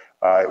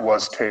 It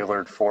was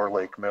tailored for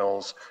Lake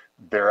Mills.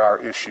 There are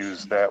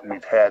issues that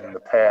we've had in the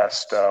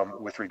past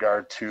with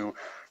regard to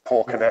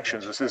pole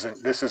connections.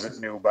 This isn't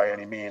new by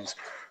any means,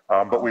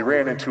 but we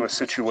ran into a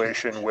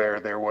situation where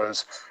there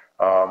was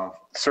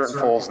certain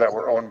poles that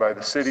were owned by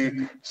the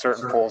city,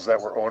 certain poles that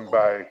were owned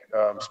by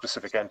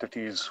specific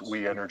entities,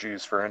 We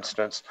Energies, for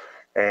instance,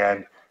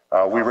 and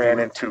we ran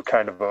into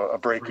kind of a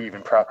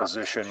break-even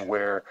proposition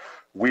where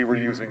we were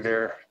using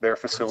their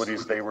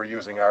facilities, they were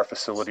using our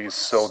facilities,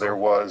 so there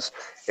was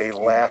a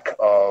lack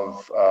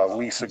of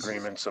lease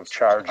agreements of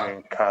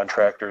charging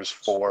contractors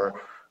for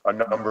a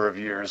number of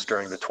years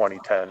during the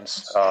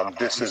 2010s.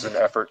 This is an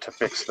effort to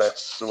fix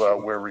this.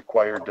 We're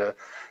required to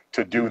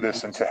do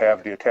this and to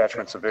have the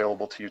attachments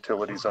available to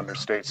utilities under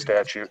state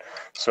statute.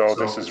 So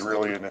this is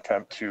really an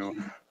attempt to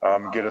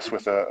get us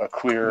with a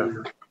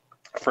clear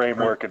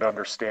framework and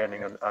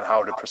understanding on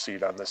how to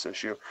proceed on this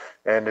issue.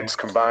 And it's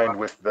combined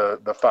with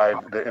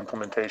the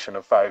implementation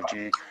of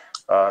 5G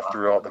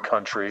throughout the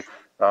country.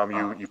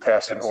 You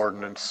passed an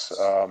ordinance,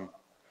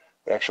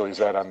 actually, is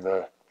that on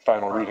the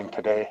final reading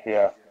today?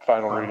 Yeah,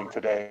 final reading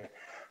today.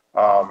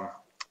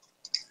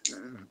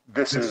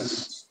 This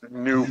is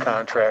new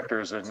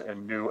contractors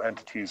and new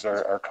entities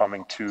are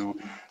coming to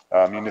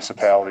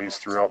municipalities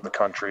throughout the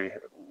country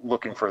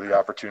looking for the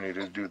opportunity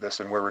to do this,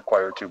 and we're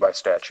required to by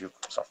statute.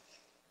 So.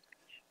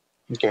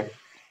 Okay.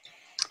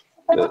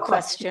 I have a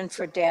question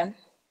for Dan.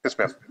 Yes,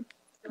 ma'am.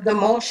 The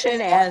motion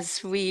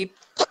as I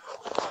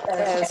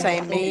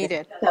made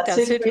it,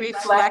 does it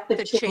reflect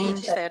the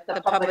change that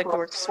the Public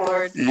Works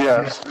Board?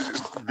 Yes,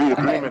 the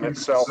agreement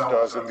itself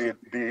does, and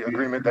the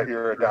agreement that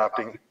you're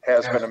adopting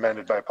has been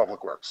amended by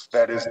Public Works.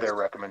 That is their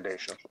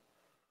recommendation.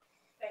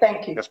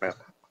 Thank you. Yes, ma'am.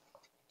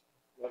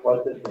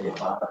 What did they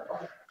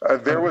modify?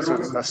 There was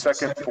a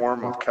second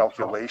form of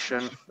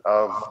calculation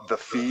of the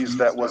fees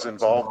that was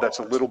involved that's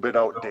a little bit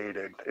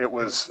outdated. It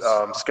was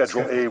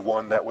Schedule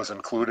A1 that was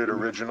included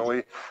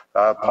originally.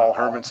 Paul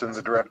Hermanson,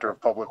 the Director of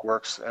Public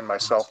Works, and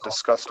myself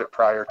discussed it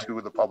prior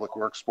to the Public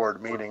Works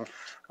Board meeting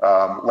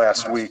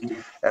last week,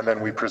 and then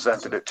we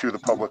presented it to the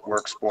Public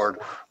Works Board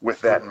with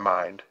that in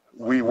mind.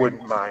 We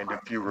wouldn't mind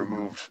if you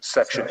removed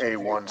Section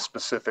A1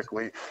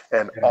 specifically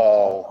and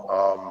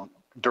all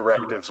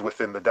directives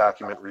within the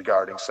document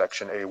regarding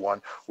Section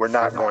A1. We're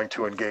not going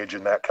to engage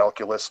in that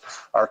calculus.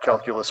 Our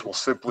calculus will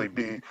simply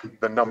be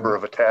the number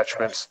of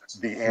attachments,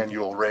 the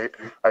annual rate.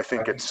 I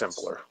think it's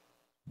simpler.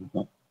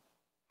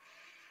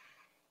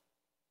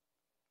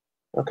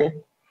 Okay.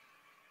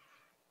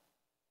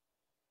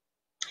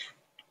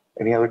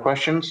 Any other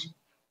questions?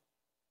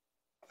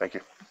 Thank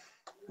you.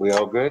 We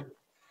all good?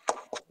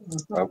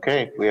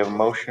 Okay, we have a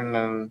motion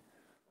and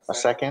a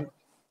second,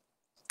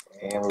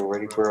 and we're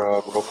ready for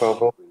a roll call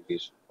vote,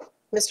 please.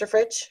 Mr.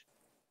 Fritsch?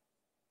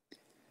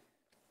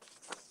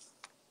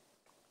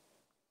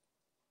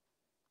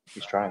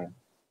 He's trying.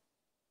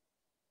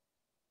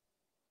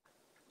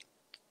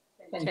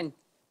 Can,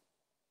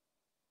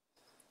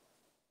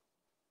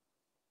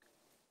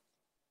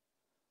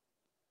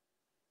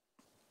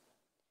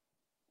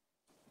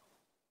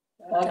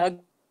 Doug?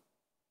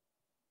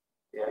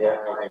 Yeah.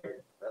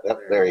 Yep,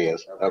 there he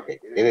is. Okay,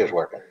 it is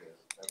working.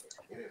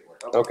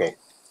 Okay.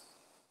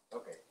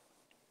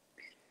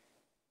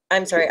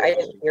 I'm sorry, I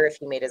didn't hear if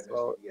he made his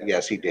vote,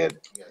 Yes, he did.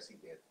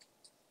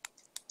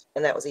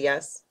 and that was a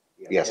yes?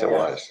 Yes, it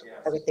was.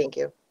 Okay, thank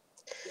you.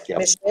 Yep.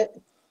 Ms.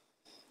 Schmidt?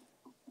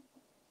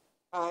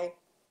 Aye.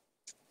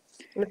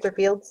 Mr.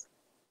 Fields?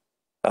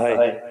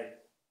 Aye.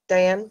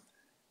 Diane?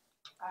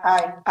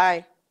 Aye.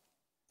 Aye.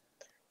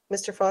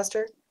 Mr.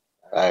 Foster?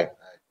 Aye.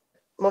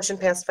 Motion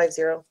passed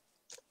 5-0.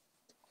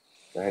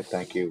 All right,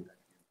 thank you.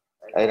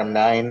 Item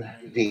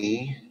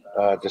 9D,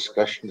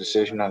 discussion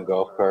decision on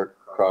golf cart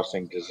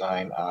crossing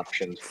design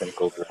options,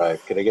 Pinnacle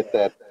Drive. Could I get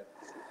that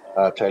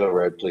title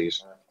read,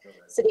 please?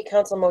 City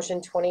Council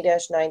Motion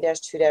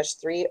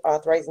 20-9-2-3,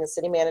 authorizing the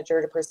city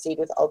manager to proceed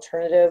with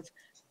alternative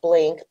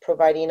blank,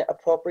 providing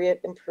appropriate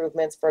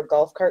improvements for a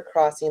golf cart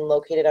crossing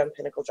located on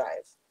Pinnacle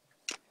Drive.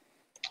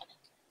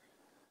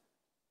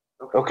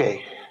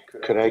 Okay,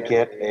 could I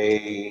get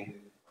a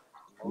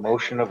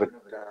motion of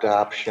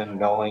adoption,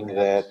 knowing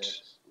that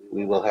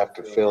we will have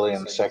to fill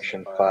in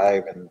section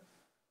 5 and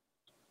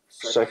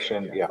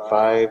section,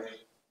 5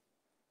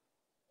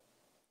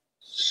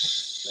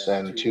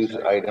 and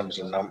 2 items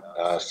in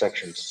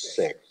section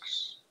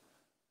 6.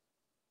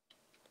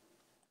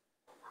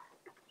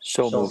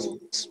 So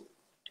moved.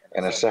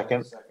 And a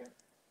second?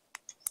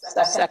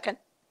 Second.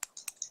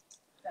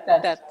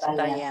 That's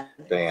Diane.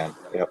 Diane,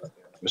 yep.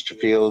 Mr.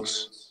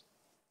 Fields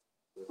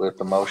with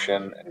the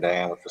motion and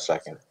Diane with the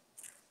second.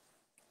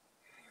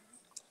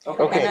 And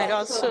Okay. I'd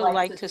also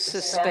like to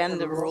suspend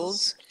the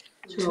rules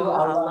to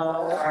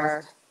allow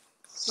our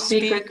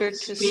speaker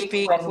to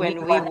speak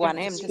when we want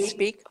him to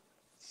speak.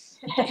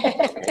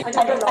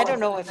 I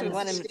don't know if we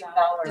want him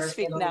to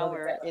speak now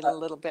or in a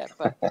little bit,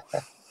 but.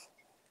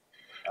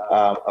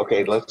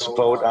 Okay, let's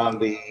vote on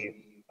the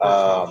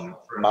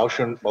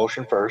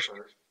motion first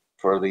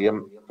for the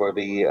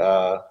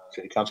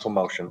city council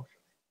motion.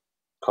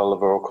 Call the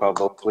roll call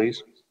vote,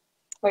 please.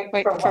 Wait,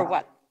 for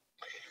what?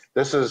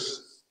 This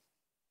is.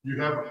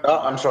 Oh,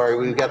 I'm sorry.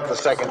 We got the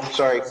second.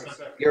 Sorry,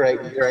 you're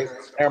right.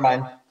 Never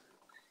mind.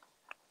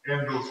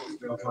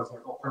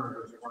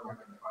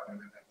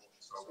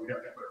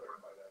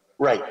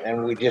 Right,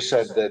 and we just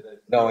said that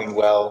knowing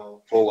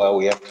full well,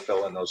 we have to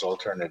fill in those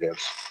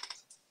alternatives.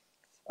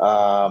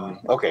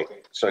 Okay,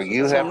 so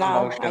you have the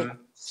motion.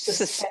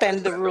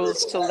 Suspend the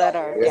rules to let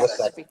our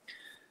guests speak.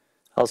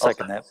 I'll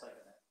second that.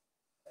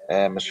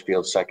 And Mr.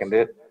 Fields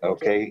seconded.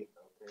 Okay,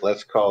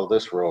 let's call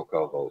this roll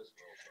call vote.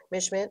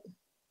 Ms. Schmidt?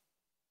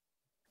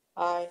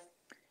 Aye.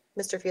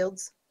 Mr.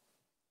 Fields?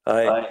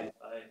 Aye.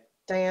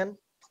 Diane?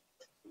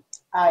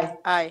 Aye.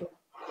 Aye.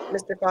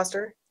 Mr.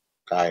 Foster?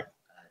 Aye.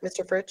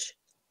 Mr. Fritsch?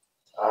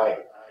 Aye.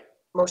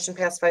 Motion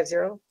passed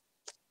 5-0.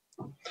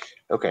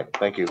 Okay,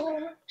 thank you.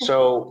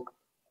 So,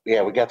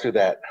 yeah, we got through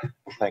that.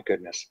 Thank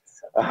goodness.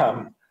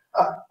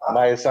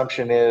 My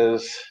assumption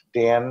is,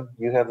 Dan,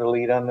 you have the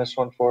lead on this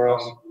one for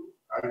us?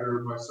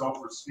 Either myself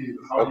or Steve.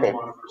 Okay,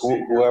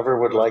 whoever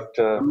would like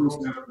to.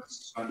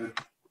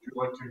 Would you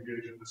like to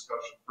engage in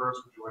discussion first?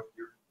 Would you like to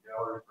hear from the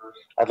gallery first?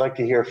 I'd like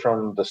to hear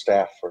from the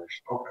staff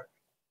first. Okay.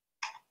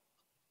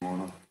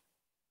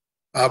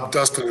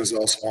 Dustin is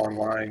also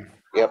online.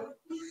 Yep.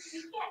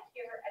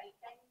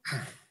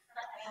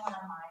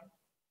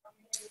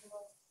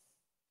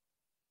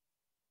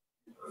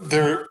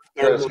 There's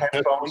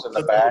headphones in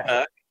the back.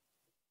 And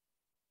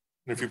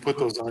if you put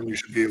those on, you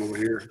should be able to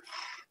hear.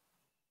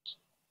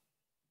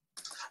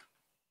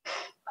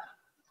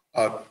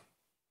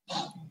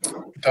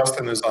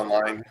 Dustin is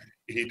online.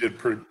 He did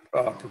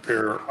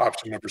prepare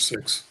option number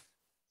 6.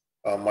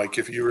 Mike,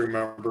 if you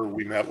remember,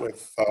 we met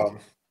with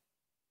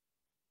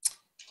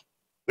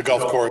the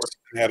golf course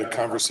and had a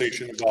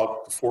conversation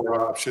about the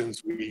 4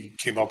 options. We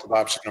came up with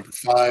option number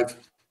 5.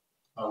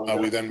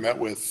 We then met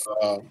with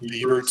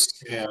the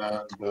Eberts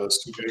and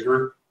Stu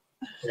Baker,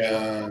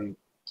 and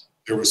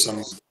there was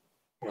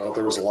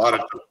there was a lot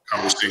of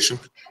conversation,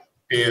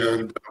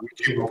 and we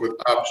came up with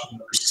option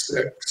number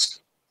 6,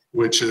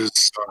 which is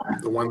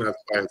the one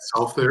that's by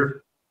itself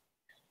there.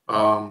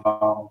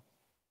 I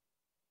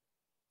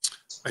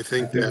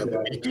think that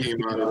we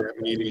came out of that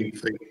meeting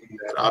thinking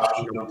that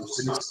option number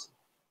 6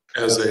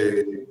 as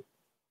a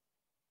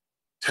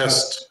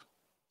test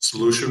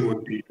solution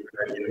would be a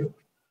good idea.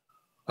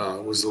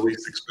 Was the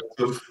least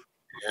expensive,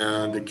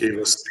 and it gave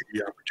us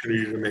the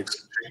opportunity to make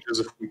some changes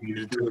if we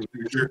needed to in the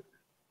future.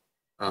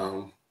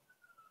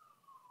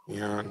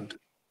 And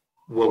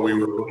what we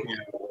were looking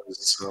at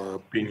was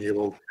being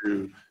able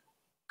to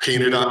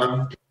paint it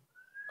on,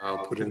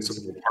 put in some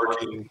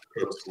parking,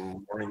 put up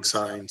some warning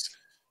signs,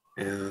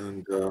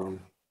 and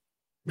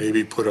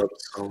maybe put up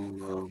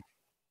some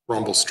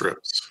rumble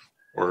strips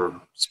or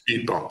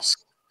speed bumps.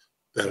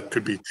 that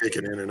could be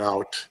taken in and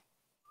out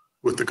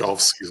with the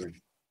golf season.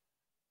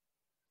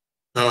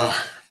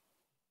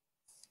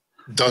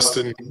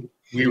 Dustin,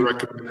 we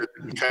recommended,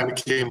 we kind of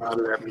came out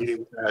of that meeting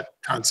with that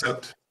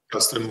concept.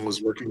 Dustin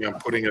was working on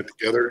putting it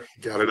together,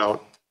 he got it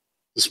out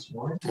this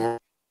morning.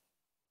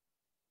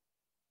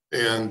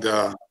 And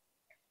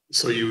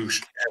so you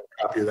should have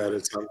a copy of that,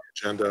 it's on the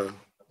agenda.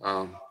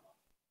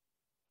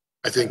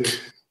 I think,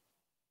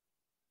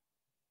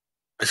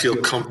 I feel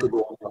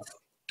comfortable enough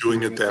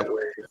doing it that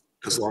way,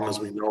 as long as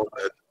we know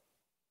that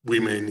we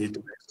may need to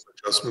make some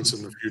adjustments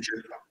in the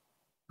future.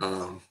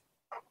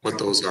 What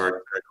those are,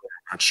 I'm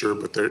not sure,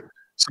 but there's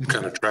some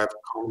kind of traffic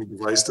calming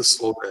device to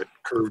slow that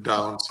curve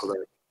down so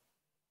that,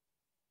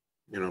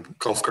 you know,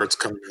 golf carts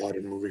coming out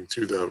and moving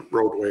through the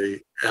roadway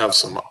have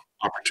some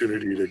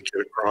opportunity to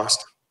get across.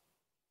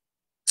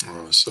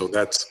 So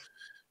that's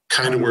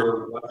kind of where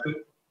we're left it.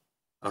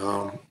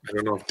 I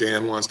don't know if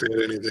Dan wants to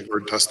add anything, or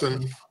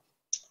Dustin.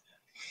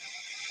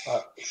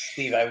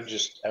 Steve, I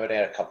would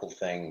add a couple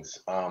things.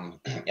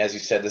 As you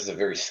said, this is a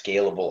very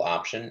scalable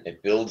option.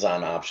 It builds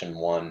on option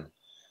one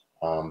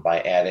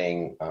by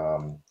adding a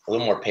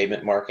little more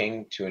pavement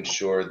marking to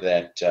ensure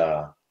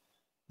that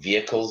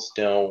vehicles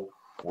know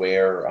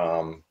where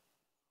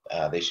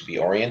they should be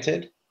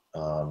oriented,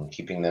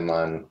 keeping them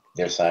on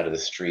their side of the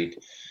street.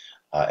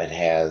 It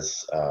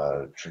has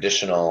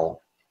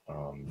traditional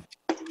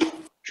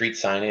street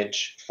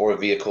signage for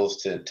vehicles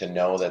to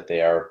know that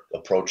they are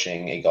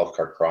approaching a golf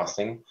cart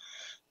crossing.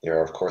 There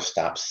are, of course,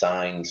 stop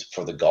signs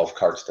for the golf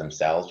carts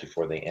themselves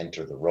before they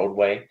enter the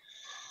roadway.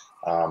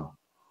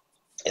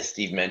 As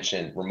Steve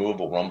mentioned,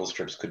 removable rumble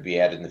strips could be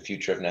added in the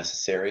future if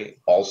necessary.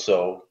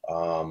 Also,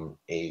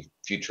 a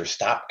future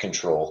stop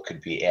control could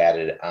be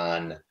added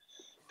on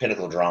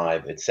Pinnacle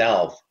Drive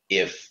itself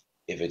if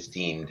it's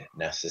deemed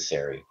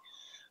necessary.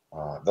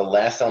 The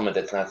last element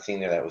that's not seen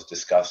there that was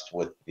discussed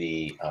with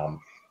the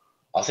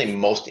I'll say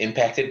most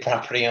impacted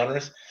property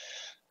owners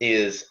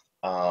is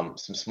some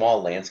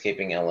small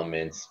landscaping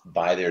elements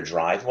by their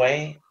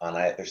driveway on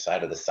either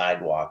side of the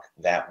sidewalk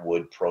that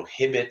would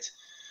prohibit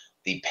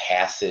the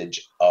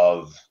passage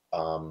of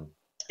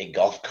a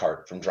golf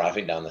cart from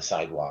driving down the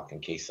sidewalk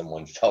in case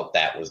someone felt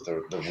that was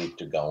the route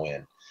to go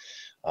in.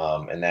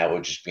 And that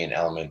would just be an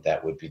element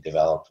that would be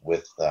developed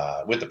with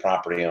the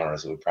property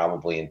owners. It would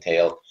probably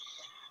entail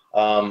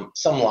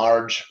some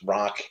large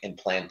rock and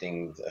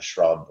planting a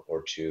shrub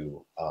or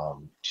two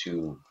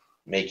to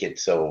make it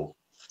so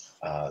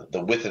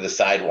the width of the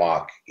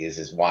sidewalk is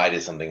as wide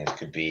as something as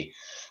could be.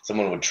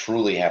 Someone would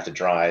truly have to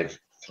drive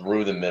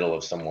through the middle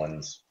of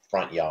someone's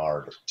front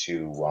yard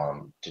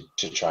to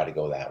try to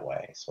go that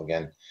way. So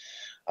again,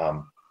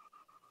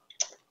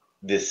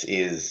 this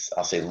is,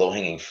 I'll say,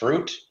 low-hanging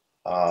fruit.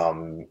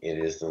 It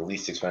is the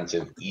least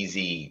expensive,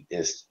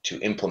 easiest to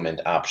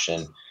implement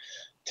option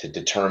to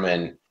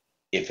determine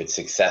if it's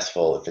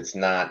successful. If it's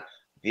not,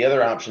 the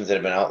other options that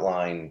have been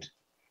outlined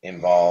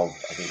involve,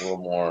 I think, a little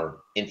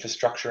more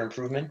infrastructure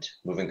improvement,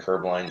 moving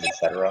curb lines,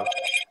 etc.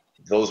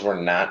 Those were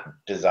not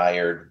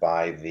desired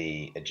by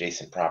the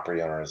adjacent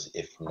property owners,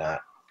 if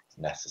not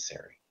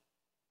necessary.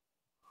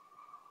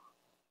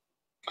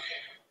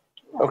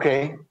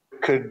 Okay,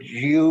 could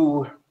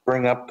you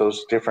bring up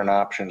those different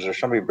options, or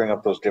somebody bring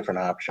up those different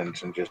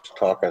options and just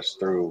talk us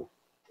through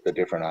the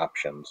different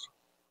options?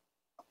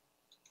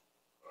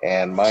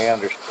 And my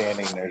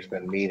understanding, there's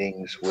been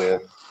meetings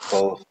with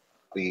both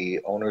the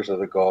owners of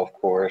the golf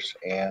course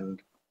and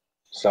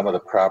some of the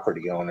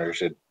property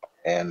owners,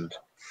 and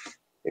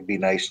it'd be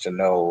nice to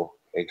know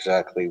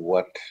exactly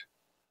what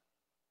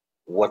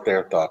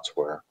their thoughts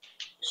were.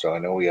 So I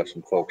know we have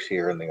some folks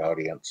here in the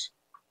audience.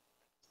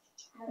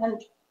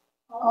 And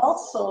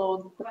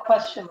also, the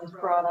question was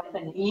brought up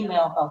in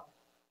email of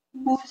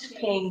who's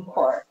paying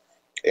for it.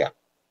 Yeah.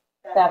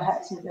 That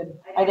hasn't been,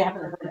 I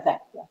haven't heard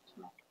that yet.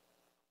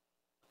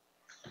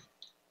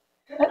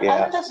 But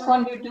Yeah. I just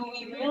wonder, do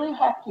we really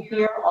have to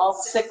hear all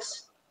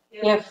six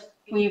if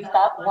we've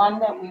got one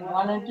that we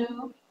want to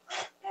do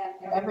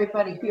and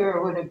everybody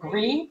here would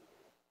agree?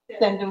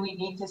 Then do we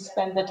need to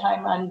spend the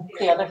time on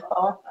the other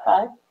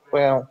five?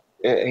 Well,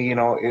 you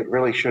know, it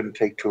really shouldn't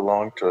take too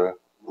long to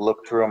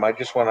look through them. I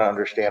just want to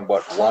understand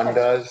what one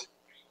does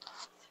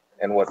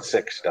and what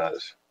six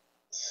does.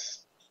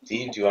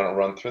 Steve, do you want to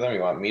run through them?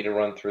 You want me to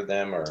run through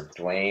them, or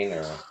Dwayne,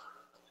 or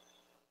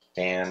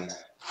Dan?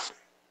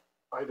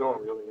 I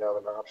don't really have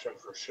an option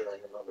for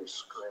sharing another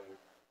screen.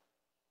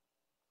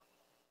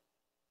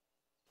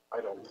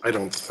 I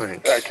don't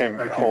think. I can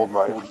hold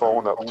my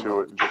phone up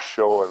to it and just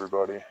show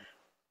everybody.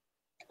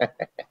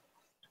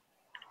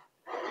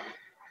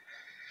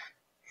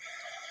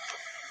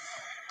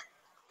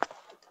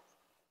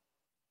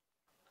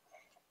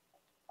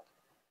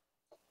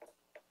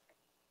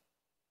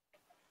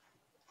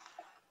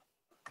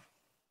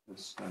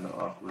 It's kind of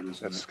awkward,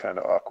 isn't it? It's kind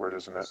of awkward,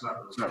 isn't it? It's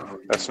not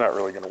really That's not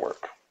really going to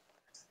work.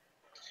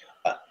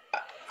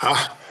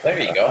 Ah, There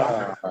you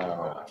go.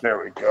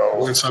 There we go.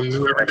 learn something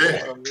new every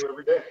day.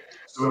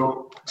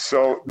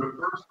 So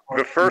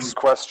the first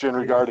question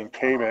regarding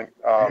payment,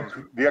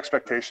 the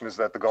expectation is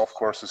that the golf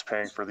course is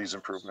paying for these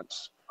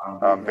improvements.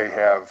 They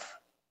have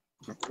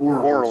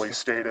orally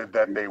stated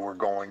that they were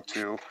going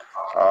to.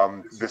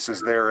 This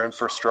is their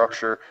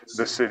infrastructure.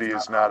 The city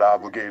is not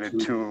obligated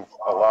to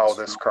allow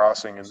this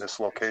crossing in this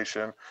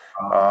location.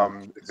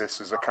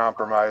 This is a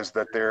compromise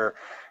that they'd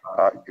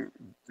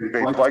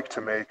like to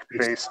make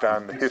based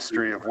on the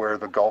history of where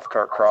the golf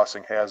cart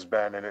crossing has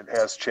been, and it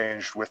has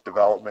changed with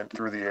development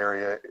through the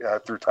area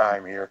through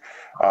time here.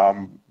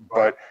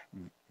 But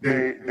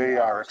they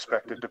are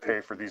expected to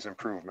pay for these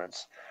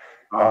improvements.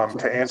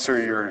 To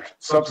answer your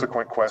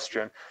subsequent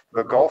question,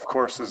 the golf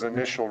course's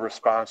initial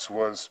response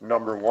was,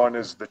 number one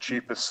is the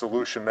cheapest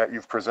solution that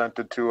you've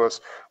presented to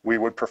us. We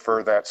would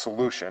prefer that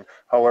solution.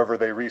 However,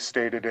 they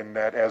restated in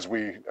that, as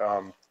we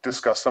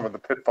discussed some of the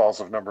pitfalls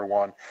of number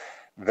one,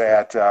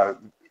 that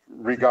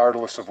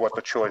regardless of what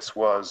the choice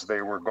was,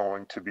 they were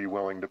going to be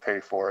willing to pay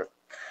for it.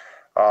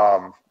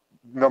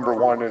 Number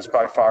one is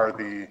by far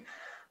the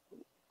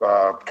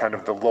kind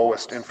of the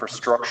lowest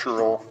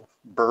infrastructural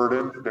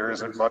burden. There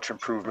isn't much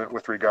improvement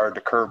with regard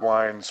to curb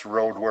lines,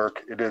 road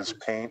work. It is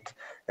paint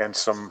and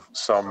some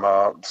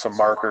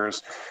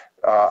markers.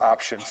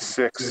 Option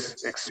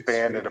 6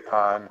 expanded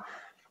upon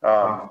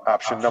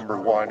option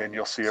number 1, and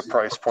you'll see a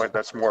price point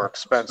that's more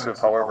expensive.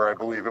 However, I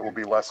believe it will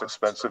be less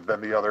expensive than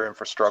the other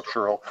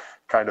infrastructural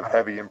kind of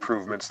heavy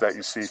improvements that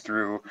you see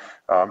through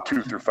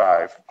 2 through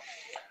 5.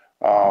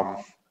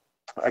 I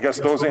guess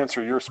those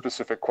answer your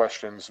specific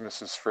questions,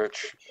 Mrs.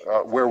 Fritsch.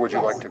 Where would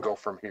you like to go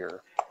from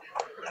here?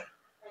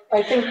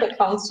 I think the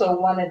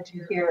council wanted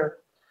to hear.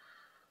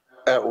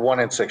 1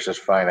 and 6 is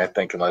fine, I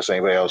think, unless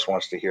anybody else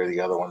wants to hear the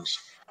other ones.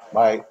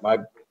 My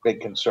big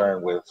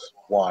concern with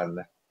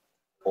 1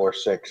 or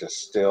 6 is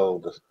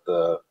still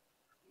the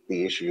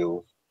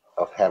issue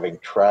of having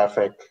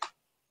traffic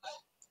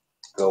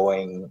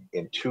going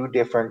in 2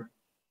 different,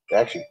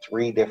 actually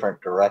 3 different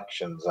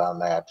directions on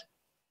that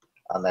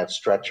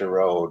stretch of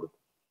road.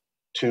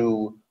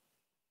 2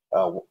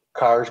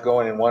 cars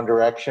going in one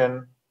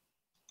direction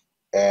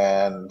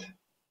and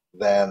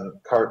then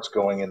carts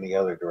going in the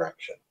other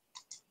direction.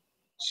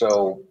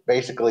 So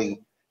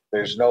basically,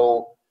 there's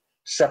no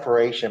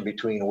separation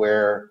between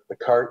where the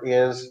cart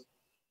is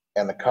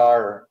and the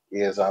car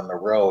is on the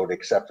road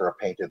except for a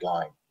painted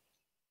line.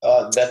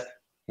 That's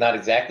not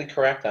exactly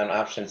correct. On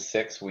option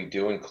 6, we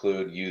do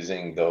include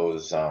using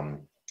those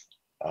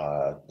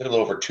little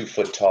over 2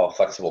 foot tall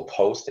flexible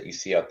posts that you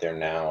see out there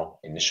now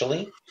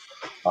initially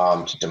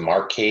to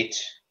demarcate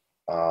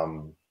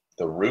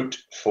the route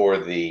for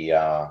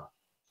the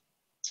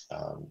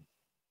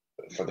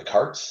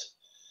carts.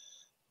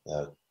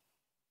 The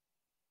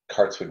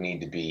carts would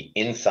need to be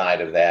inside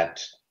of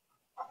that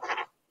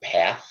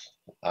path,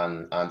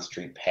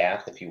 on-street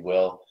path, if you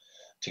will,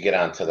 to get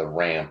onto the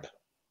ramp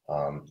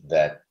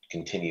that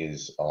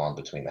continues along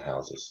between the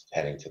houses,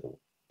 heading to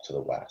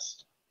the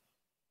west.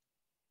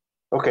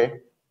 Okay.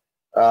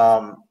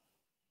 So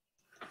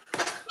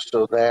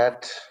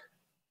that,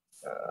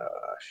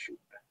 shoot.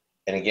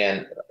 And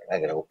again, I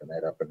gotta open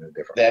that up in a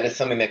different. That is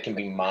something that can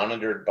be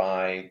monitored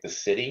by the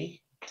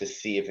city to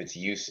see if its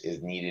use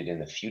is needed in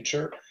the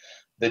future.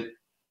 The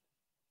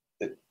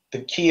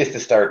key is to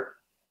start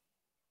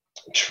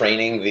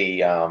training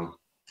the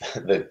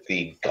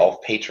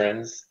golf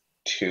patrons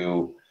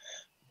to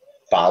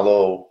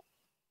follow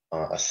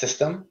a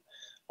system.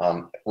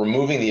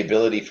 Removing the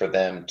ability for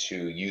them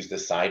to use the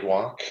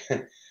sidewalk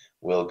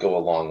will go a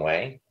long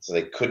way. So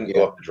they couldn't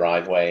go up the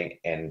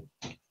driveway and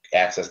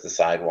access the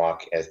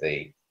sidewalk as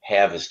they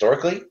have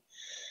historically,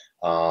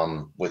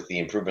 with the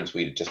improvements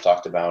we just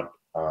talked about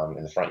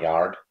in the front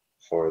yard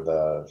for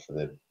the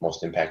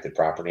most impacted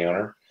property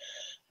owner.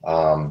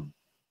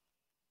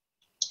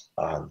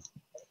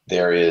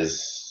 There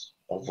is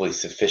hopefully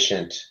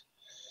sufficient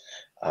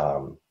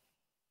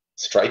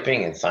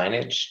striping and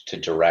signage to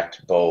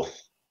direct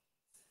both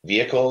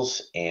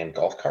vehicles and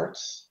golf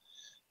carts.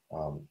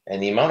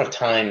 And the amount of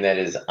time that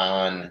is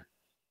on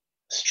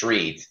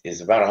street is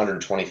about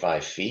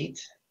 125 feet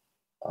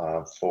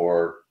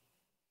for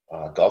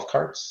golf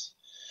carts.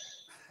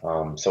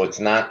 So it's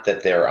not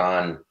that they're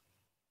on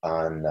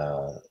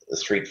the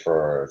street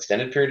for an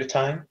extended period of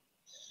time.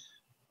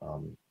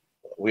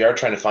 We are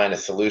trying to find a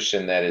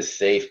solution that is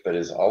safe, but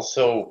is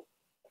also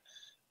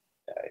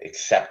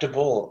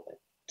acceptable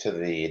to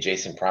the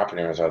adjacent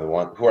property owners,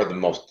 who are the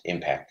most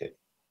impacted.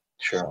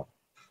 Sure.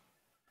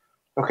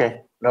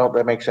 Okay. No,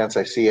 that makes sense.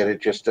 I see it.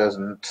 It just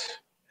doesn't.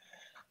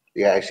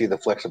 Yeah, I see the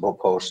flexible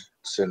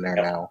posts in there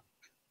now.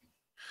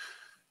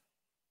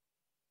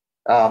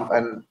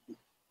 And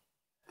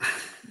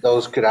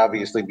those could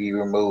obviously be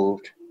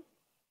removed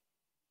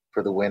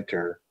for the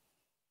winter,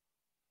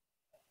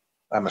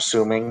 I'm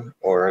assuming,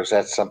 or is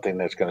that something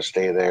that's going to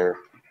stay there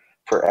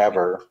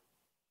forever?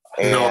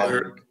 And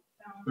no,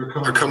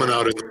 they're coming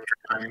out in the winter.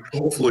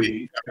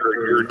 Hopefully, after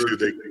a year or 2,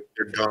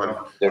 they're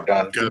done. They're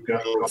done. Got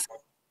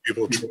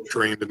people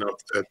trained enough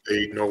that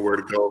they know where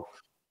to go.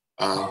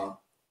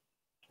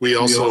 We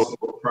also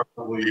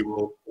probably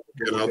will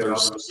get other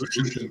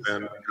solutions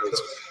then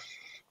because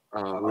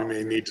we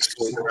may need to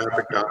slow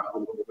traffic down a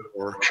little bit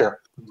more. Sure.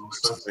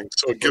 Something.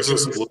 So it gives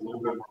us a little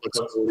bit more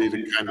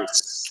flexibility to kind of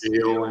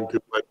scale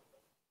into what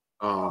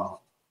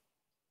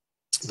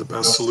the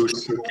best solution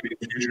could be in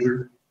the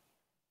future.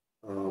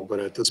 But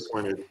at this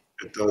point, it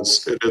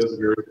is a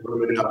very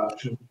limited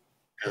option.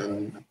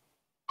 And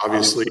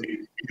obviously,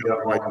 we have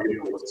no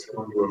idea what's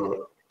going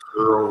to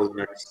occur over the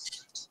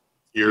next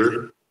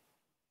year.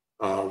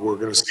 We're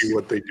going to see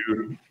what they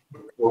do,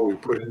 what we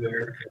put in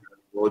there, and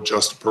we'll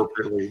adjust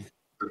appropriately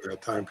in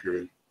that time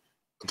period.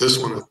 But this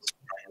one,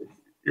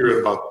 you're at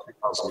about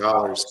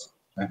 $2,000.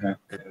 And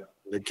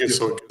it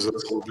gives us a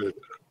little bit,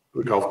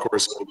 the golf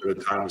course, a little bit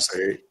of time to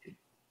say,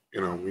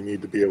 you know, we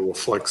need to be able to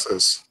flex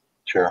this.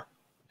 Sure.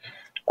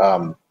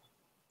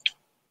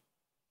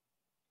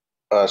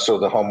 So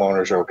the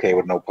homeowners are okay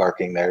with no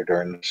parking there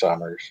during the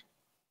summers?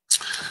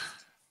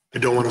 I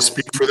don't want to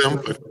speak for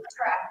them, but.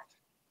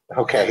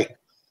 Okay.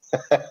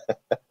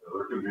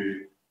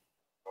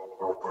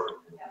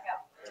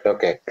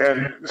 Okay.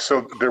 And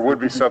so there would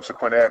be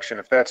subsequent action.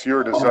 If that's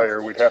your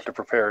desire, we'd have to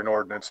prepare an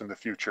ordinance in the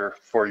future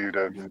for you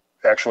to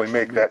actually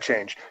make that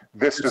change.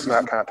 This does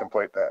not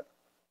contemplate that.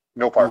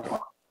 No parking.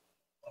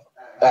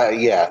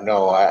 Yeah,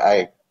 no,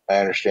 I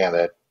understand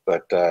that.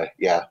 But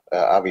yeah,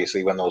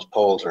 obviously when those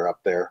poles are up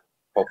there,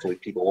 hopefully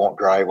people won't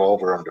drive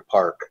over them to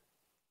park.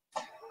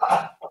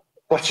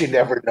 But you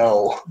never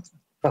know.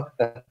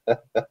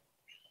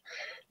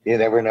 You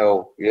never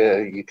know. Yeah,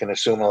 you can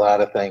assume a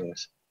lot of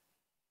things.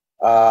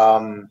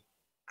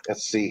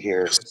 Let's see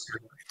here.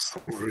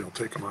 We'll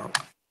take them out.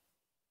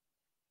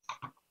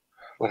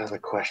 What are the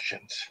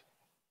questions?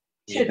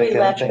 Should we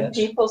let the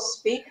people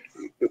speak?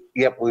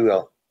 Yep, we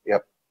will.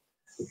 Yep.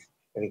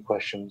 Any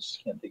questions?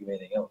 Can't think of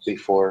anything else.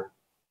 Before?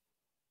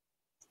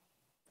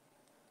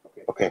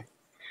 Okay.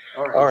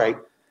 All right.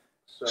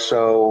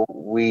 So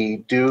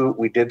we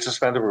did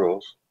suspend the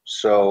rules.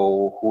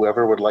 So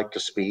whoever would like to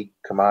speak,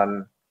 come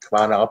on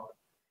up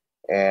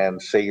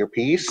and say your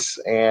piece,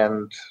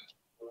 and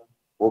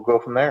we'll go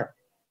from there.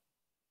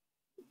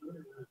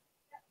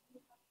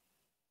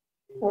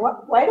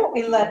 Why don't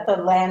we let the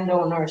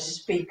landowners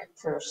speak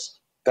first?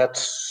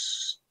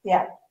 That's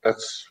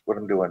what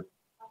I'm doing.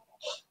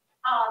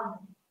 I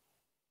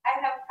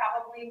have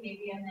probably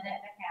maybe a minute and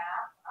a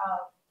half of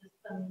just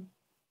some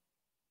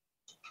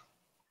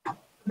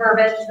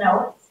verbiage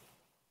notes.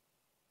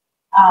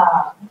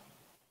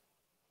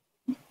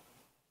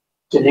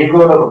 Can you go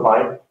to the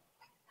mic?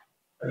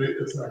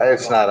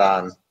 It's not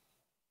on.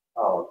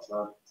 Oh, it's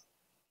not.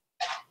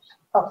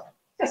 Oh,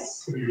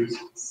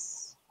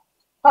 just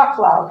talk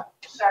loud.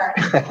 Sure.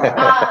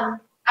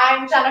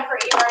 I'm Jennifer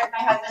Ebert, my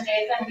husband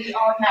Jason. We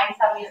own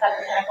 977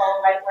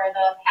 Pinnacle, right where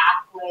the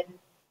path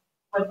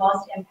would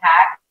most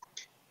impact.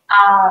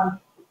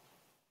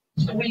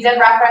 We did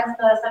reference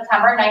the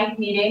September 9th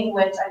meeting,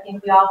 which I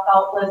think we all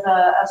felt was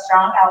a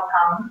strong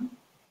outcome.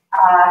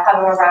 How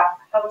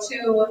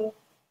to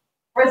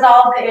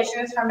resolve the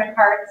issues from the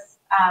carts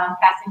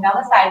passing down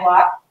the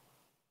sidewalk.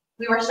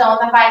 We were shown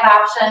the 5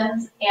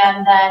 options,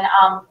 and then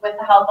with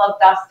the help of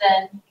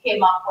Dustin,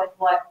 came up with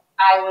what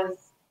I was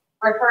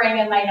referring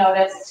in my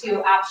notice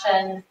to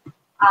option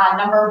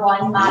number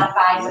 1,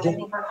 modified, which I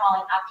think we're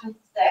calling option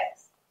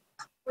 6,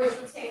 which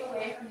would take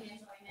away from the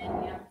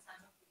enjoyment and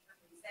potential future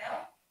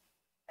resale,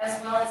 as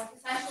well as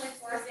potentially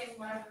forcing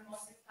one of the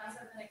most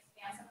expensive and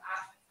expansive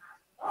options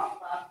onto the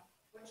golf club,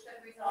 which could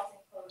result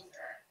in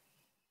closure.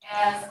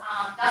 As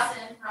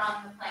Dustin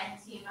from the planning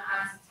team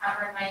on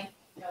September 9th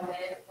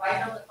noted, why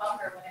build a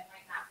bunker when it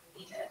might not be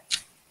needed?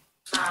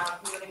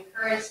 We would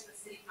encourage the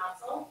city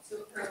council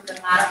to approve the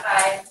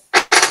modified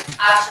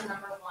option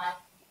number 1, I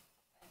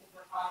think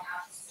we're calling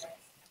option 6,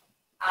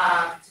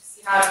 to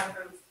see how to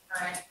improve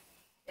current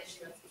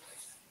issuance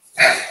positions.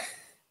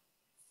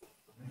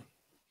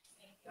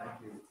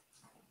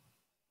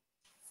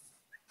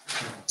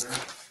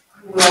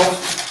 Who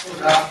else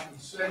for option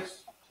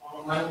 6?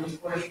 My only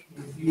question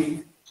would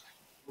be,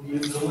 will you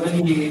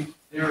delineate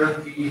there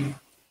at the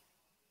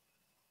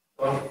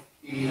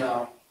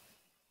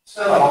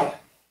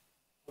setup,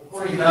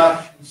 according to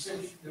option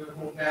 6, you're going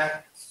to go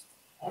back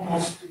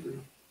almost to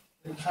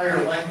the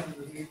entire length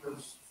of the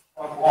acres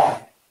front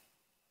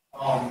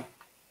lawn.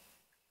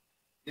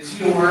 Is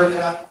he aware of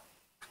that?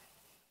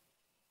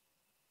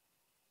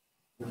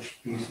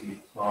 Which piece he's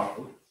not?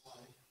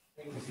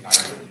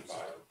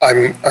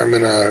 I'm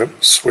going to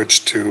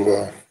switch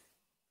to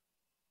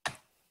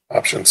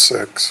option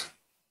 6.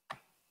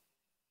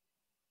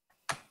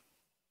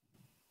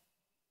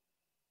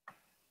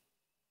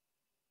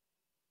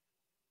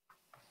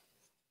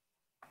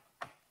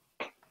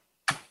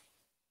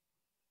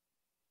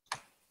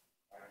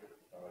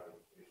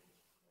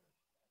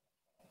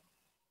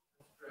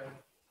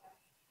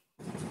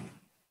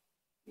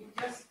 You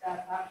just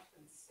got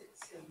option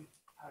 6 in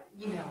our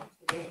email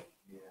today.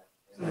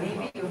 So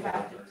maybe you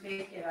have to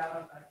take it out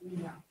of our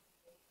email.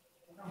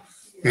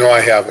 No,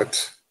 I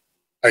haven't.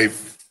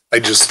 I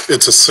just,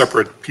 it's a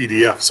separate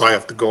PDF, so I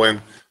have to go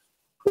in,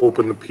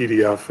 open the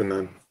PDF, and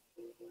then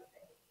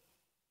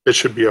It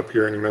should be up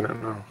here any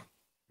minute now.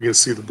 You can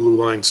see the blue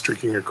line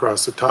streaking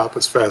across the top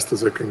as fast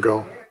as it can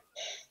go.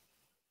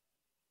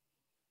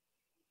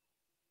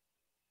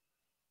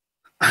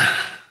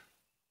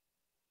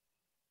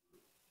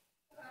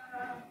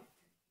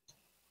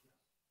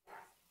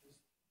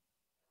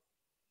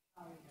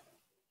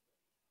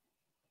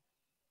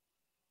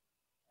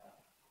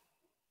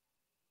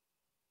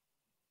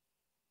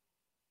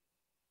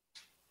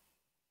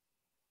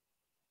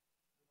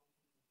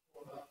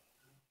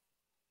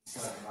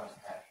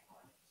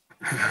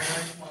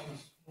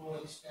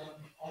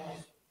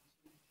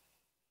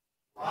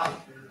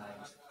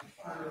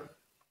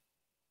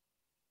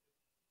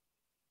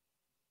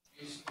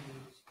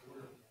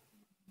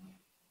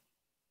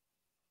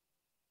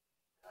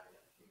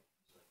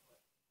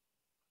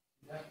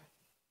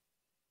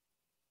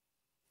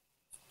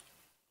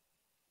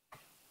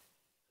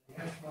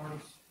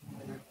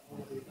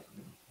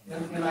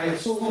 And I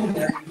assume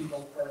that you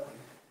don't have.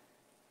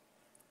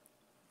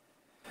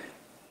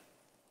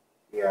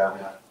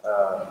 Yeah.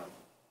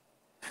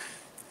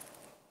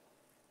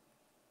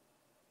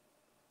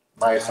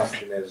 My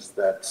assumption is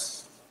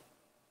that.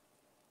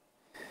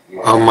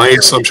 My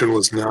assumption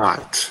was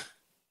not.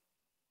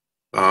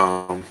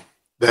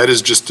 That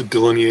is just to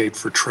delineate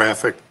for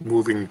traffic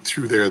moving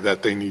through there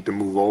that they need to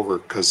move over,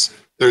 because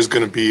there's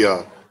going to be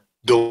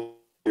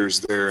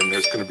delineators there and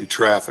there's going to be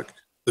traffic.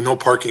 The no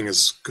parking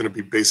is going to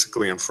be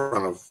basically in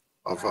front of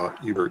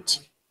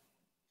Ebert's.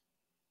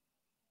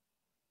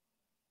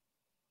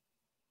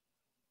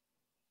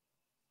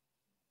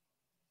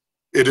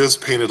 It is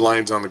painted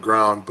lines on the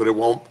ground, but it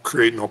won't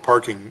create no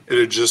parking. It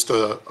is just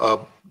a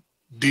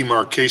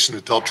demarcation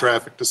to tell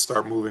traffic to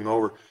start moving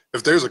over.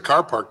 If there's a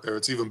car parked there,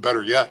 it's even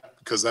better yet,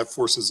 because that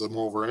forces them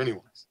over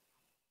anyways.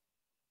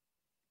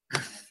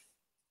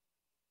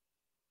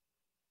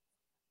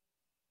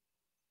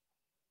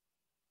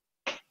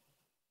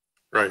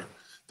 Right.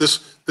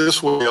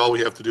 This way, all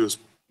we have to do is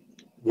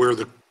where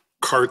the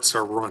carts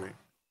are running.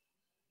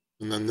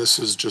 And then this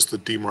is just a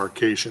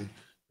demarcation.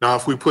 Now,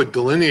 if we put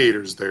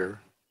delineators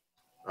there,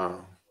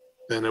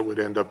 then it would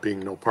end up being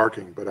no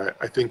parking. But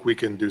I think we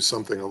can do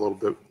something a little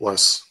bit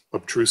less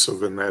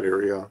obtrusive in that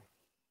area.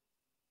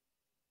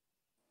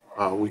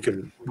 We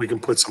can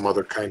put some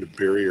other kind of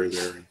barrier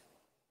there.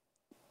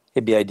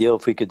 It'd be ideal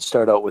if we could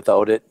start out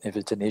without it. If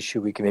it's an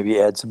issue, we can maybe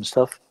add some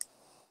stuff.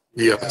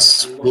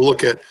 Yes, we'll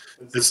look at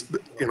this,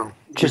 you know,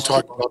 just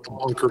talk about the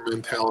bunker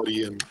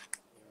mentality and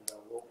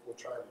we'll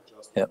try to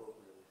adjust. Yep.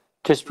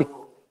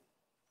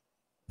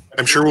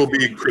 I'm sure we'll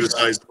be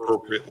criticized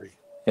appropriately.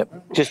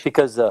 Yep. Just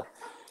because the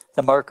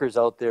markers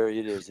out there,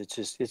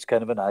 it's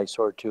kind of an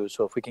eyesore too.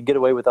 So if we can get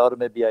away without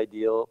them, it'd be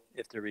ideal.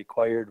 If they're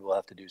required, we'll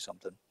have to do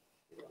something.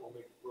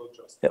 We'll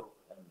adjust. Yep.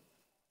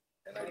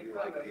 And I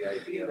like the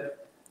idea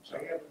that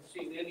I haven't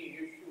seen any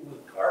issue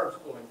with cars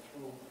going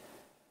through,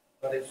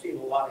 but I've seen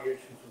a lot of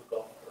issues with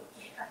golf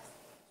carts.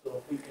 So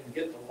if we can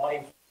get the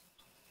lines.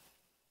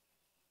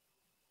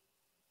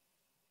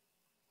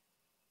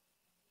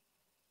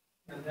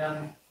 And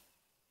then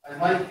I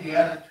like the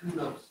attitude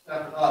of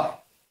step it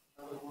up.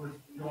 In other words,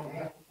 we don't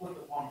have to put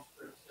the bump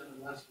strips in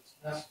unless it's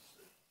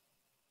necessary.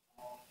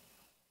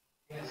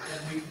 And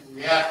we can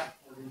react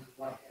according to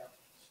what happens.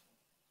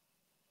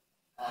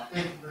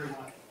 Thank you very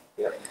much.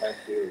 Yep, thank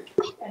you.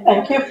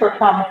 Thank you for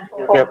coming.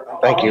 Yep,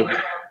 thank you.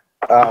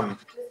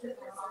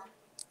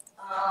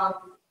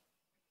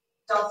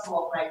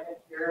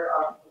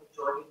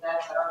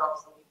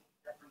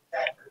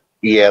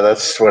 Yeah,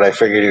 that's what I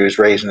figured he was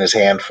raising his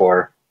hand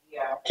for.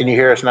 Yeah. Can you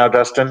hear us now,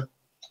 Dustin?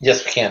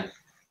 Yes, we can.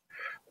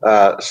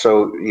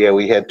 So yeah,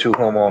 we had two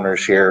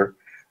homeowners here,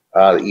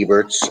 the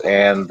Eberts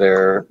and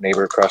their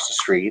neighbor across the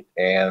street,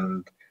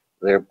 and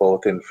they're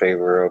both in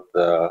favor of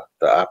the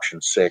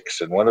option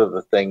 6. And one of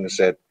the things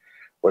that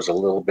was a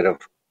little bit of,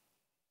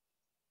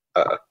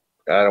 I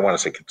don't want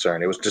to say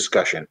concern, it was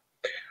discussion,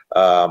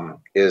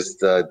 is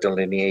the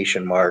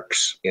delineation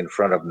marks in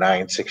front of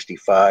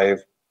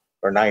 965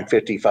 or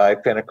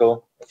 955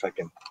 Pinnacle, if I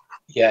can.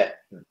 Yeah,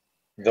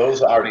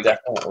 those are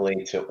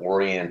definitely to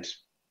orient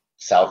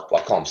I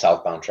call them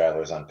southbound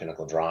travelers on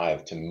Pinnacle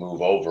Drive to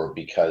move over,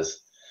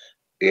 because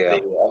they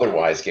will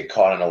otherwise get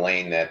caught in a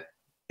lane that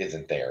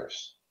isn't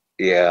theirs.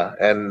 Yeah,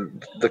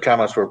 and the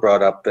comments were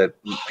brought up that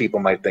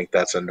people might think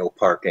that's a no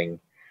parking,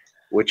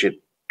 which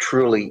it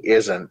truly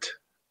isn't.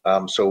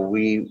 So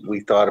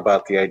we thought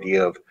about the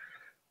idea of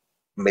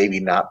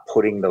maybe not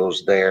putting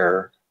those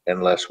there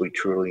unless we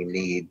truly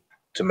need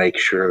to make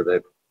sure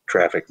that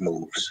traffic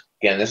moves.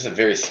 Again, this is a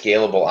very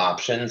scalable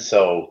option,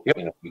 so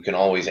you know, you can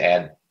always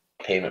add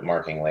pavement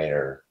marking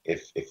later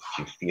if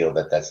you feel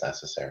that that's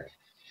necessary.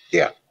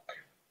 Yeah.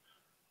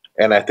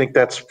 And I think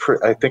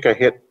I think I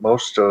hit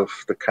most of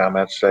the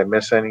comments. Did I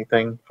miss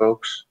anything,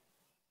 folks?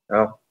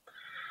 No?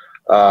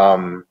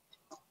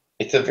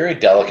 It's a very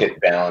delicate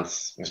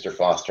balance, Mr.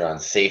 Foster, on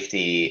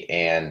safety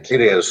and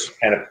it is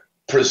kind of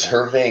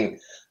preserving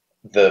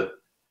the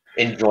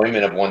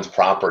enjoyment of one's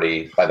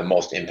property by the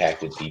most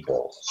impacted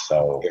people.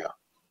 So yeah.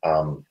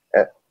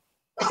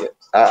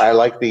 I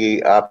like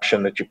the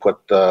option that you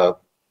put the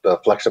the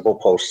flexible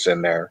posts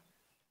in there,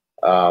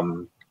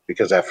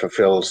 because that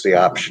fulfills the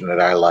option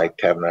that I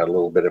liked, having a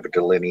little bit of a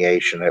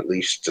delineation, at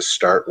least to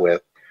start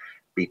with,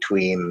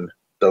 between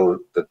the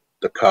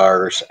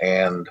cars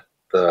and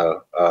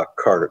the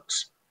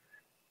carts.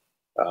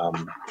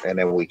 And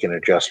then we can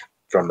adjust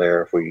from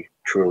there. If we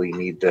truly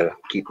need to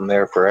keep them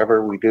there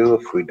forever, we do.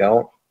 If we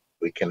don't,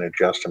 we can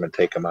adjust them and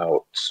take them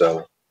out.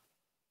 So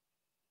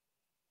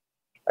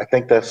I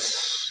think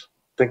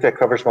that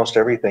covers most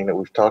everything that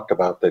we've talked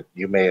about that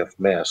you may have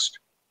missed.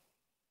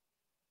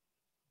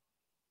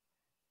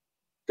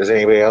 Does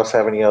anybody else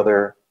have any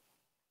other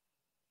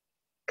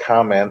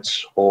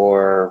comments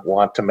or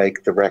want to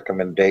make the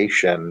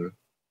recommendation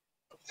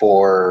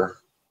for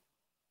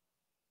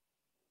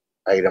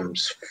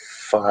items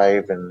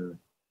 5 and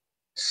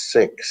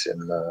 6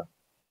 in the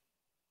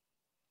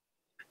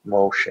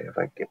motion? If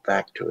I get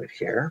back to it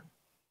here.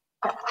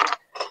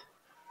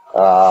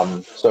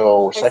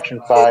 So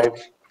section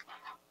 5,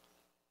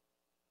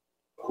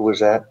 who was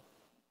that?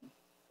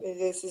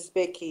 This is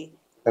Vicky.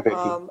 Hi, Vicky.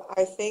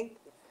 I think,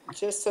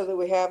 just so that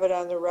we have it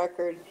on the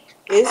record,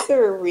 is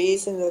there a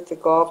reason that the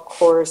golf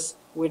course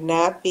would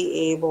not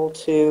be able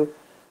to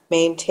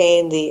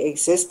maintain the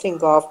existing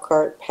golf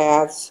cart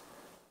paths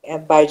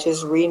and by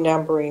just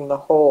renumbering the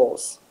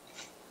holes,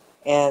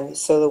 and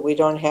so that we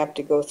don't have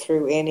to go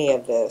through any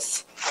of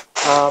this?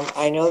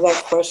 I know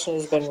that question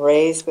has been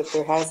raised, but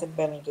there hasn't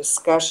been a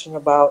discussion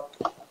about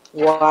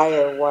why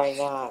or why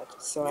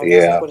not. So I'm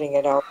just putting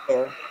it out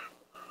there.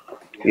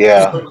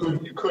 Yeah.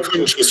 You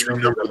couldn't just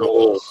remember the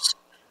holes.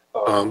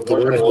 The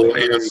one hole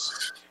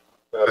ends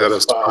at a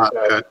spot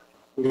that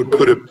would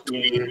put it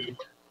between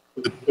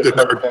the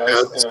cart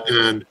paths,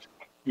 and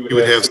you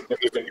would have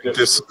significant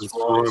distance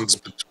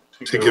runs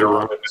to get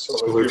around it.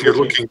 So if you're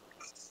looking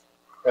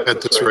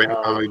at this right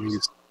now, you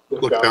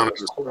look down at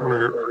this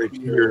corner right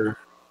here.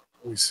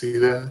 Can we see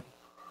that?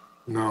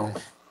 No.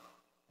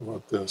 How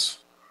about this?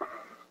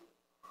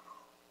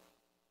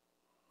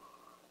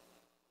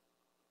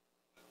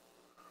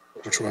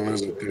 Which one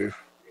is it, Dave?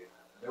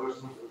 There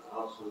was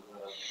also the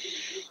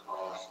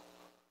cost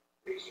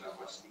based on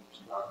what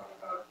Steve's talking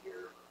about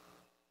here.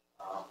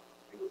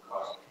 It would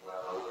cost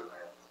well over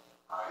that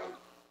high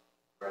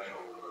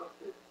threshold of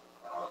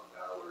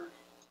 $15,000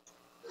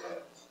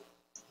 that's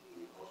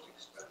the most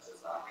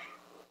expensive option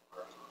for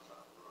parking on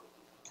the road.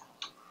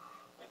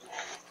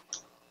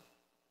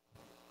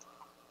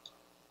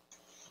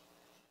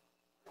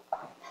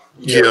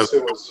 Yes,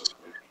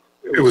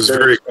 it was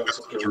very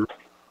expensive to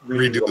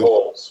redo the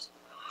holes.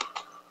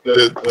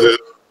 The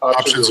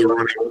options are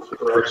running both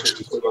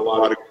directions with a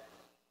lot of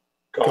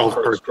golf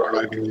carts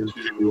driving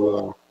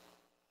into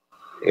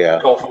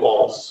golf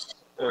balls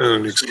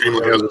and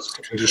extremely hazardous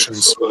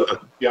conditions. So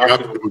the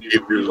option would be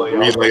to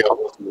relay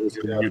out,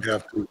 and you'd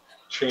have to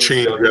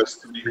change that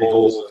 3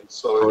 holes. And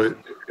so it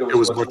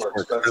was much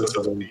more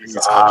expensive than these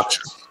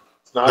options.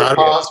 It's not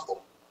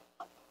impossible.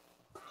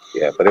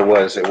 Yeah, but it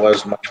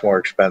was much more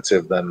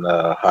expensive than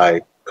the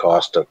high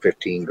cost of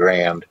 15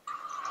 grand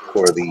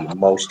for the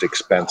most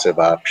expensive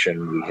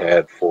option we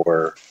had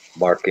for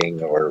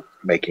marking or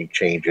making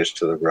changes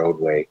to the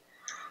roadway.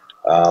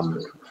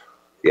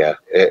 Yeah,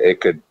 it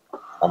could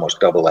almost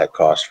double that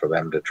cost for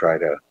them to try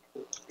to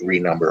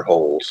renumber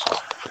holes.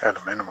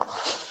 At a minimum.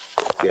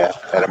 Yeah,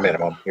 at a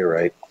minimum, you're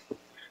right.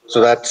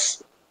 So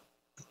that's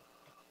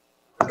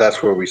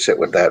where we sit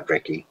with that,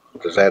 Vicky.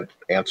 Does that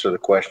answer the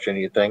question,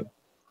 you think?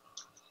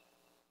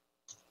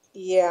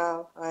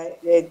 Yeah,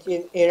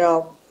 you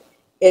know,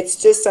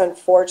 it's just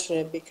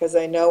unfortunate because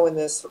I know when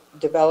this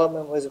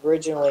development was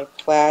originally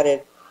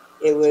platted,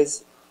 it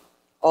was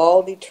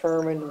all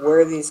determined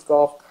where these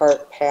golf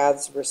cart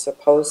paths were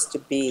supposed to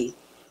be,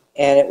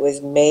 and it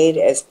was made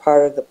as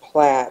part of the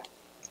plat.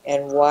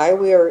 And why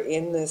we are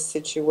in this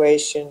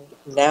situation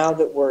now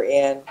that we're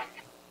in,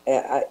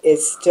 it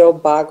still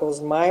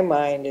boggles my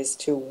mind as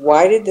to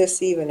why did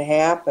this even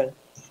happen.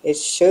 It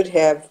should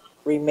have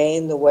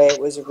remained the way it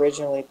was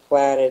originally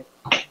platted,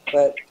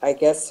 but I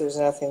guess there's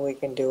nothing we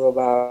can do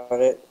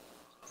about it.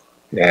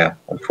 Yeah,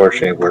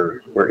 unfortunately,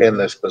 we're in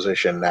this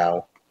position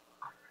now.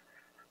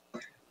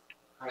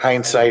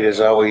 Hindsight is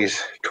always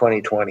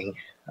 20/20,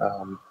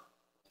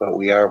 but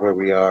we are where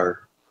we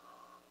are.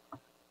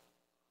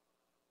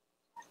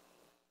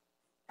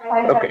 I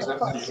have a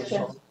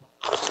question.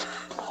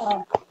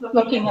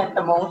 Looking at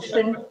the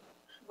motion,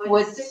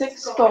 would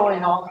 6 go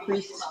in all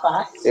 3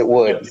 spots? It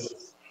would.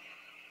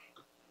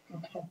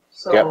 Okay.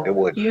 So Yep, it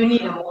would. do you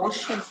need a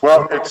motion?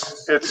 Well,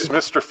 it's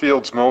Mr.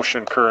 Fields'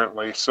 motion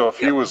currently, so if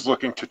he was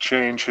looking to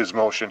change his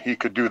motion, he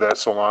could do that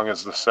so long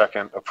as the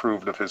second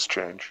approved of his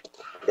change.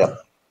 Yep.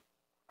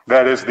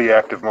 That is the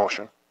active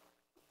motion.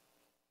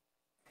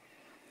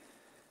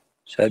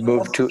 So I'd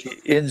move to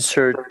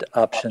insert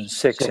option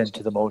 6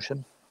 into the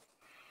motion.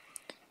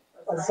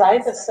 Was I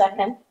the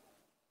second?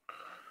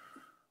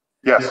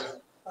 Yes.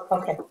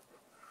 Okay.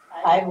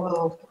 I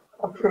will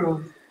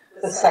approve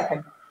the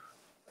second.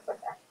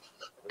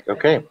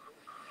 Okay.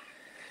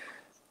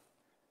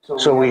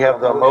 So we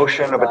have the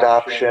motion of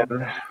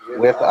adoption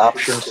with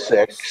option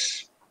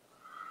 6.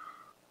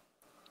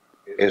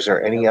 Is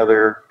there any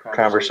other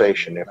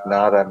conversation? If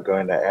not, I'm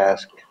going to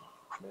ask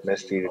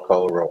Misty to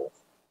call a roll.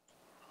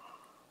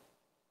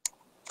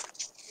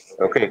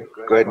 Okay,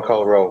 go ahead and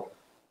call a roll.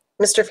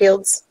 Mr.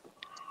 Fields?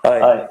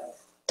 Aye.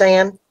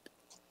 Diane?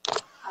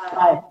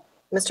 Aye.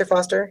 Mr.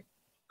 Foster?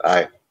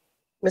 Aye.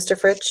 Mr.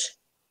 Fritsch?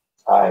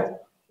 Aye.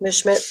 Ms.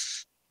 Schmidt?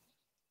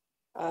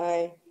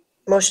 Aye.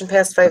 Motion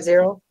passed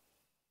 5-0.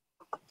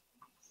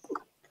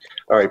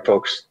 All right,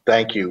 folks,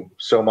 thank you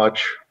so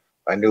much.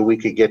 I knew we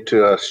could get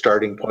to a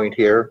starting point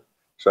here,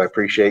 so I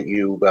appreciate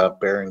you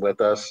bearing with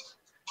us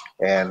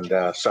and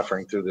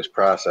suffering through this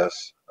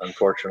process.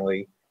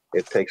 Unfortunately,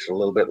 it takes a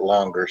little bit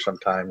longer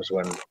sometimes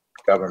when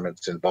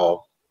government's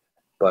involved,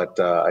 but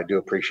I do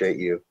appreciate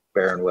you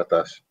bearing with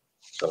us.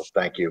 So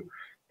thank you.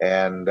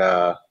 And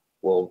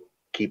we'll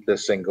keep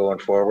this thing going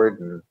forward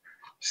and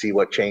see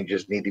what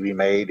changes need to be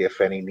made, if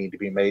any need to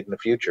be made in the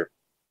future.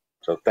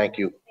 So thank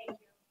you. Thank you.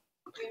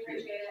 We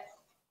appreciate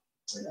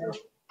it.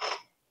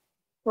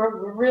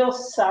 We're real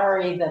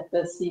sorry that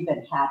this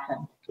even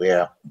happened,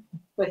 Yeah.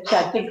 which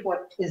I think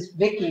what is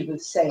Vicky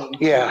was saying.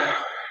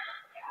 Yeah.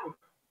 It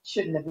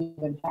shouldn't have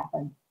even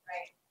happened.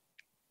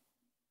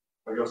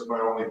 I guess my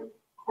only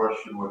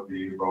question would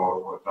be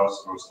about what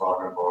Dustin was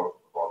talking about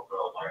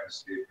the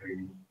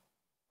landscaping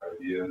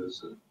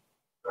ideas and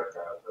that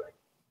kind of thing.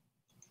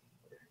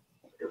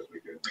 I guess we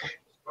can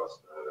discuss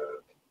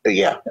that.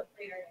 Yeah.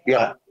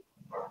 Yeah.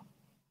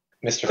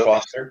 Mr.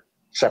 Foster?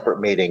 Separate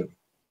meeting.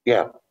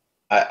 Yeah.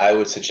 I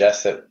would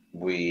suggest that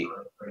we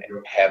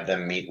have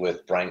them meet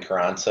with Brian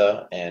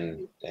Carranza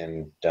and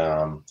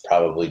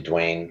probably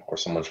Dwayne or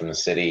someone from the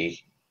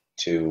city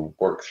to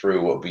work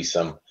through what would be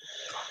some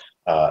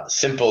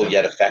simple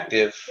yet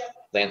effective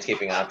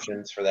landscaping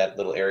options for that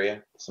little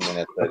area, something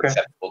that's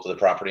acceptable to the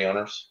property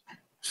owners.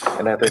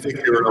 And I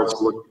think you were also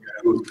looking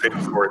at who's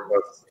paying for it.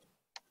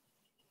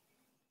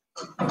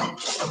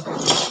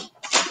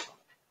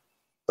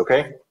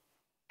 Okay.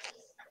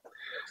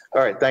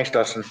 All right. Thanks,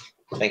 Dustin.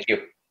 Thank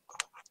you.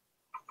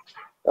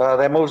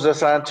 That moves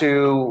us on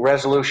to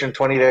Resolution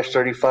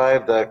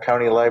 20-35, the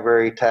County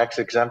Library Tax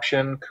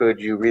Exemption. Could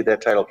you read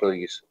that title,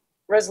 please?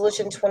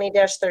 Resolution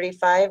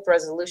 20-35,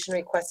 resolution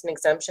requesting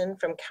exemption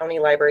from county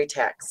library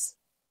tax.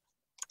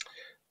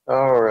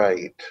 All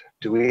right.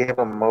 Do we have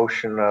a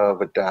motion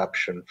of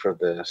adoption for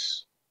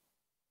this?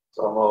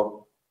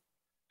 So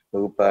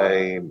moved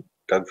by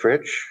Doug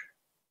Fritsch.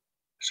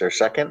 Is there a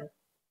second?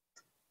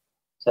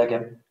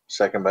 Second.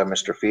 Second by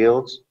Mr.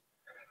 Fields.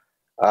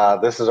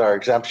 This is our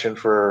exemption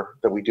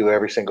that we do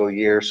every single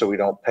year, so we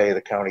don't pay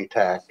the county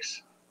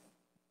tax.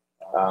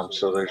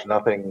 So there's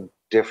nothing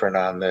different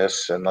on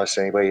this unless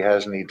anybody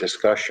has any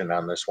discussion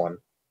on this one.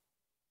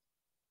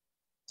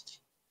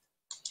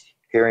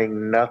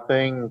 Hearing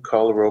nothing,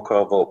 call a roll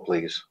call vote,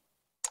 please.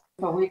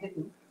 But we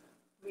didn't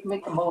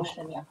make a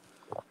motion yet.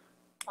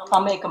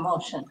 I'll make a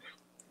motion.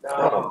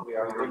 No,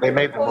 they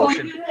made the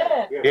motion. You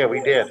did. Yeah,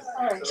 we did.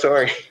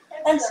 Sorry.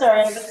 I'm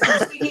sorry.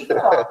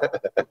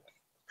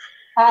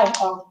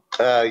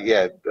 Aye.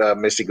 Yeah,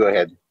 Missy, go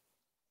ahead.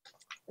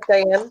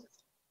 Diane?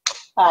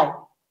 Aye.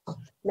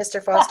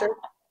 Mr. Foster?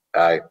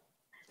 Aye.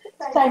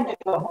 It's time to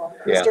go home.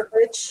 Yeah. Mr.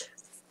 Fritsch?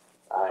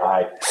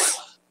 Aye.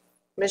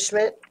 Ms.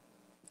 Schmidt?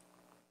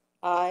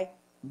 Aye.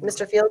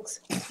 Mr.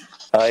 Fields?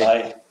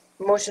 Aye.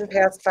 Motion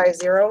passed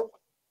 5-0.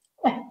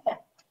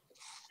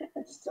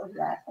 So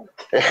laughing.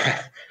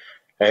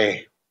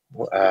 Hey,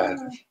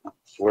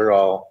 we're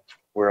all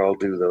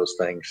do those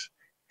things.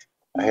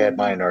 I had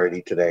mine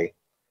already today.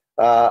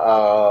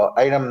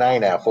 Item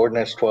 9F,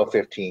 Ordinance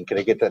 1215. Can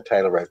I get that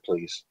title right,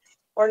 please?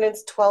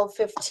 Ordinance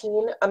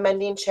 1215,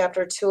 amending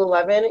Chapter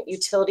 211,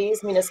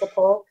 Utilities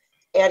Municipal,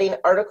 adding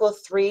Article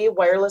 3,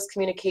 Wireless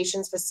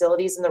Communications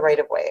Facilities in the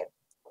right-of-way.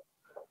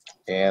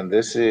 And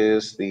this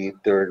is the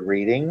third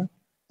reading.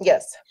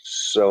 Yes.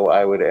 So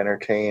I would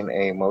entertain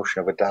a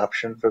motion of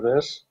adoption for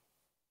this.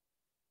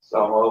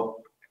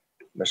 So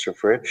Mr.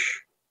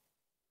 Fritsch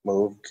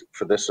moved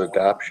for this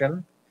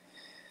adoption.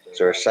 Is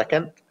there a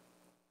second?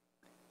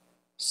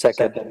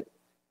 Second.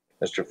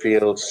 Mr.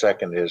 Fields,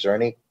 second. Is there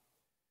any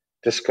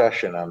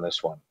discussion on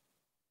this one?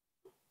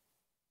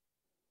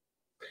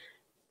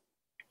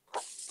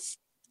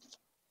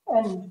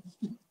 And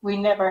we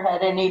never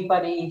had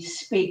anybody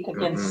speak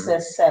against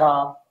this at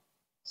all.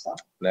 So.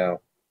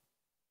 No.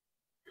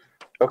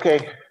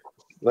 Okay,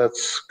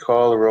 let's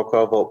call a roll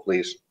call vote,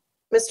 please.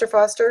 Mr.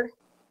 Foster?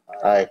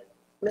 Aye.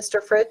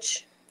 Mr.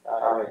 Fritsch?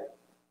 Aye.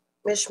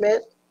 Ms.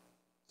 Schmidt?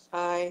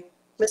 Aye.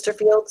 Mr.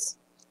 Fields?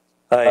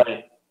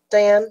 Aye.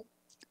 Diane?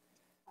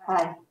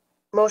 Aye.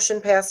 Motion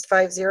passed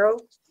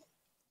 5-0.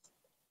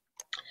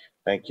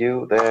 Thank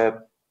you.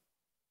 That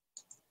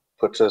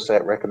puts us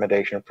at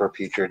recommendation for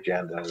future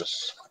agendas.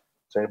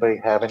 Does anybody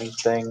have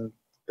anything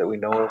that we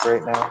know of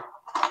right now?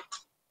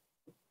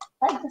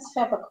 I just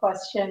have a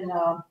question.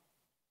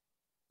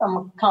 I'm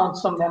a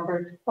council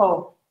member.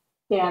 Oh,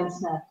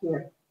 Dan's not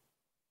here.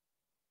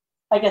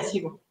 I guess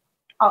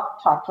I'll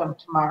talk to him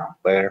tomorrow.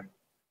 Later.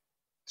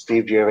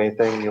 Steve, do you have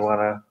anything you want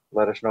to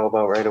let us know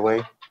about right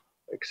away,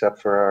 except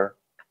for our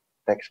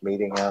next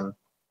meeting on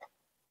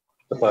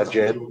the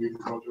budget.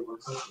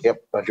 Yep,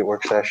 budget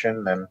work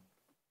session, and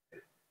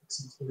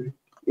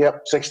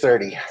yep,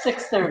 6:30.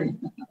 6:30.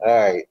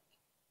 All right.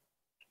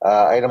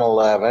 Item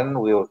 11,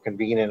 we will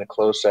convene in a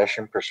closed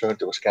session pursuant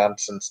to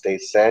Wisconsin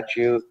State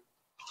Statute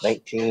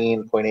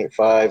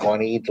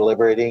 19.851E,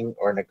 deliberating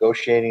or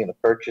negotiating the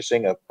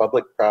purchasing of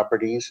public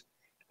properties,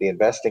 the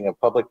investing of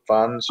public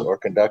funds, or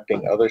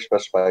conducting other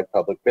specified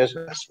public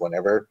business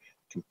whenever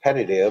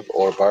competitive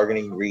or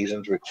bargaining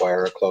reasons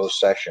require a closed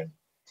session.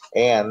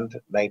 And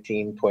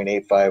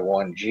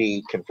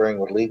 19.851G, conferring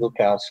with legal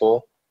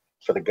counsel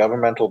for the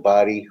governmental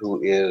body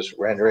who is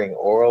rendering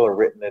oral or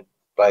written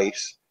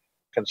advice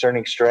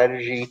concerning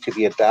strategy to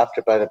be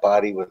adopted by the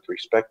body with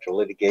respect to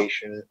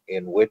litigation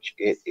in which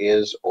it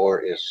is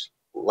or is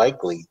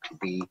likely to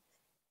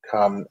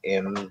become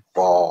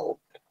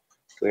involved.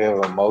 Do we have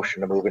a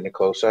motion to move into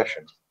closed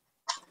session?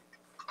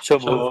 So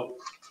move.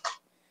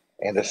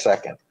 And a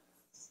second.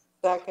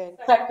 Second.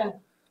 Second.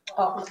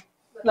 Oh,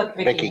 look,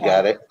 Vicky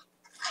got it.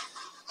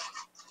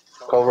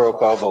 Call roll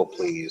call vote,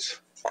 please.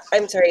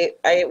 I'm sorry,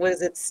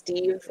 was it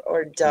Steve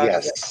or Doug?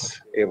 Yes,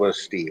 it was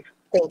Steve.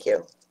 Thank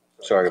you.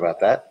 Sorry about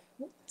that.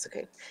 It's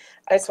okay.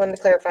 I just wanted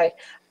to clarify.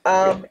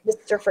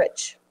 Mr.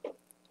 Fritsch.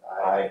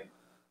 Aye.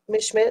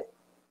 Ms. Schmidt.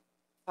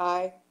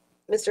 Aye.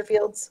 Mr.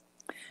 Fields.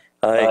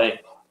 Aye.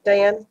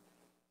 Diane.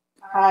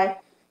 Aye.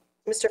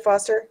 Mr.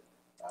 Foster.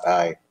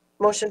 Aye.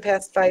 Motion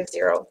passed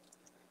 5-0.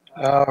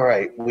 All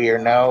right, we are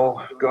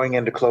now going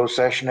into closed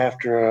session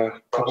after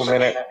a couple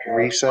minute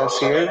recess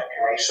here.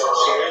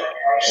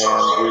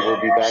 And we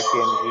will be back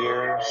in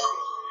here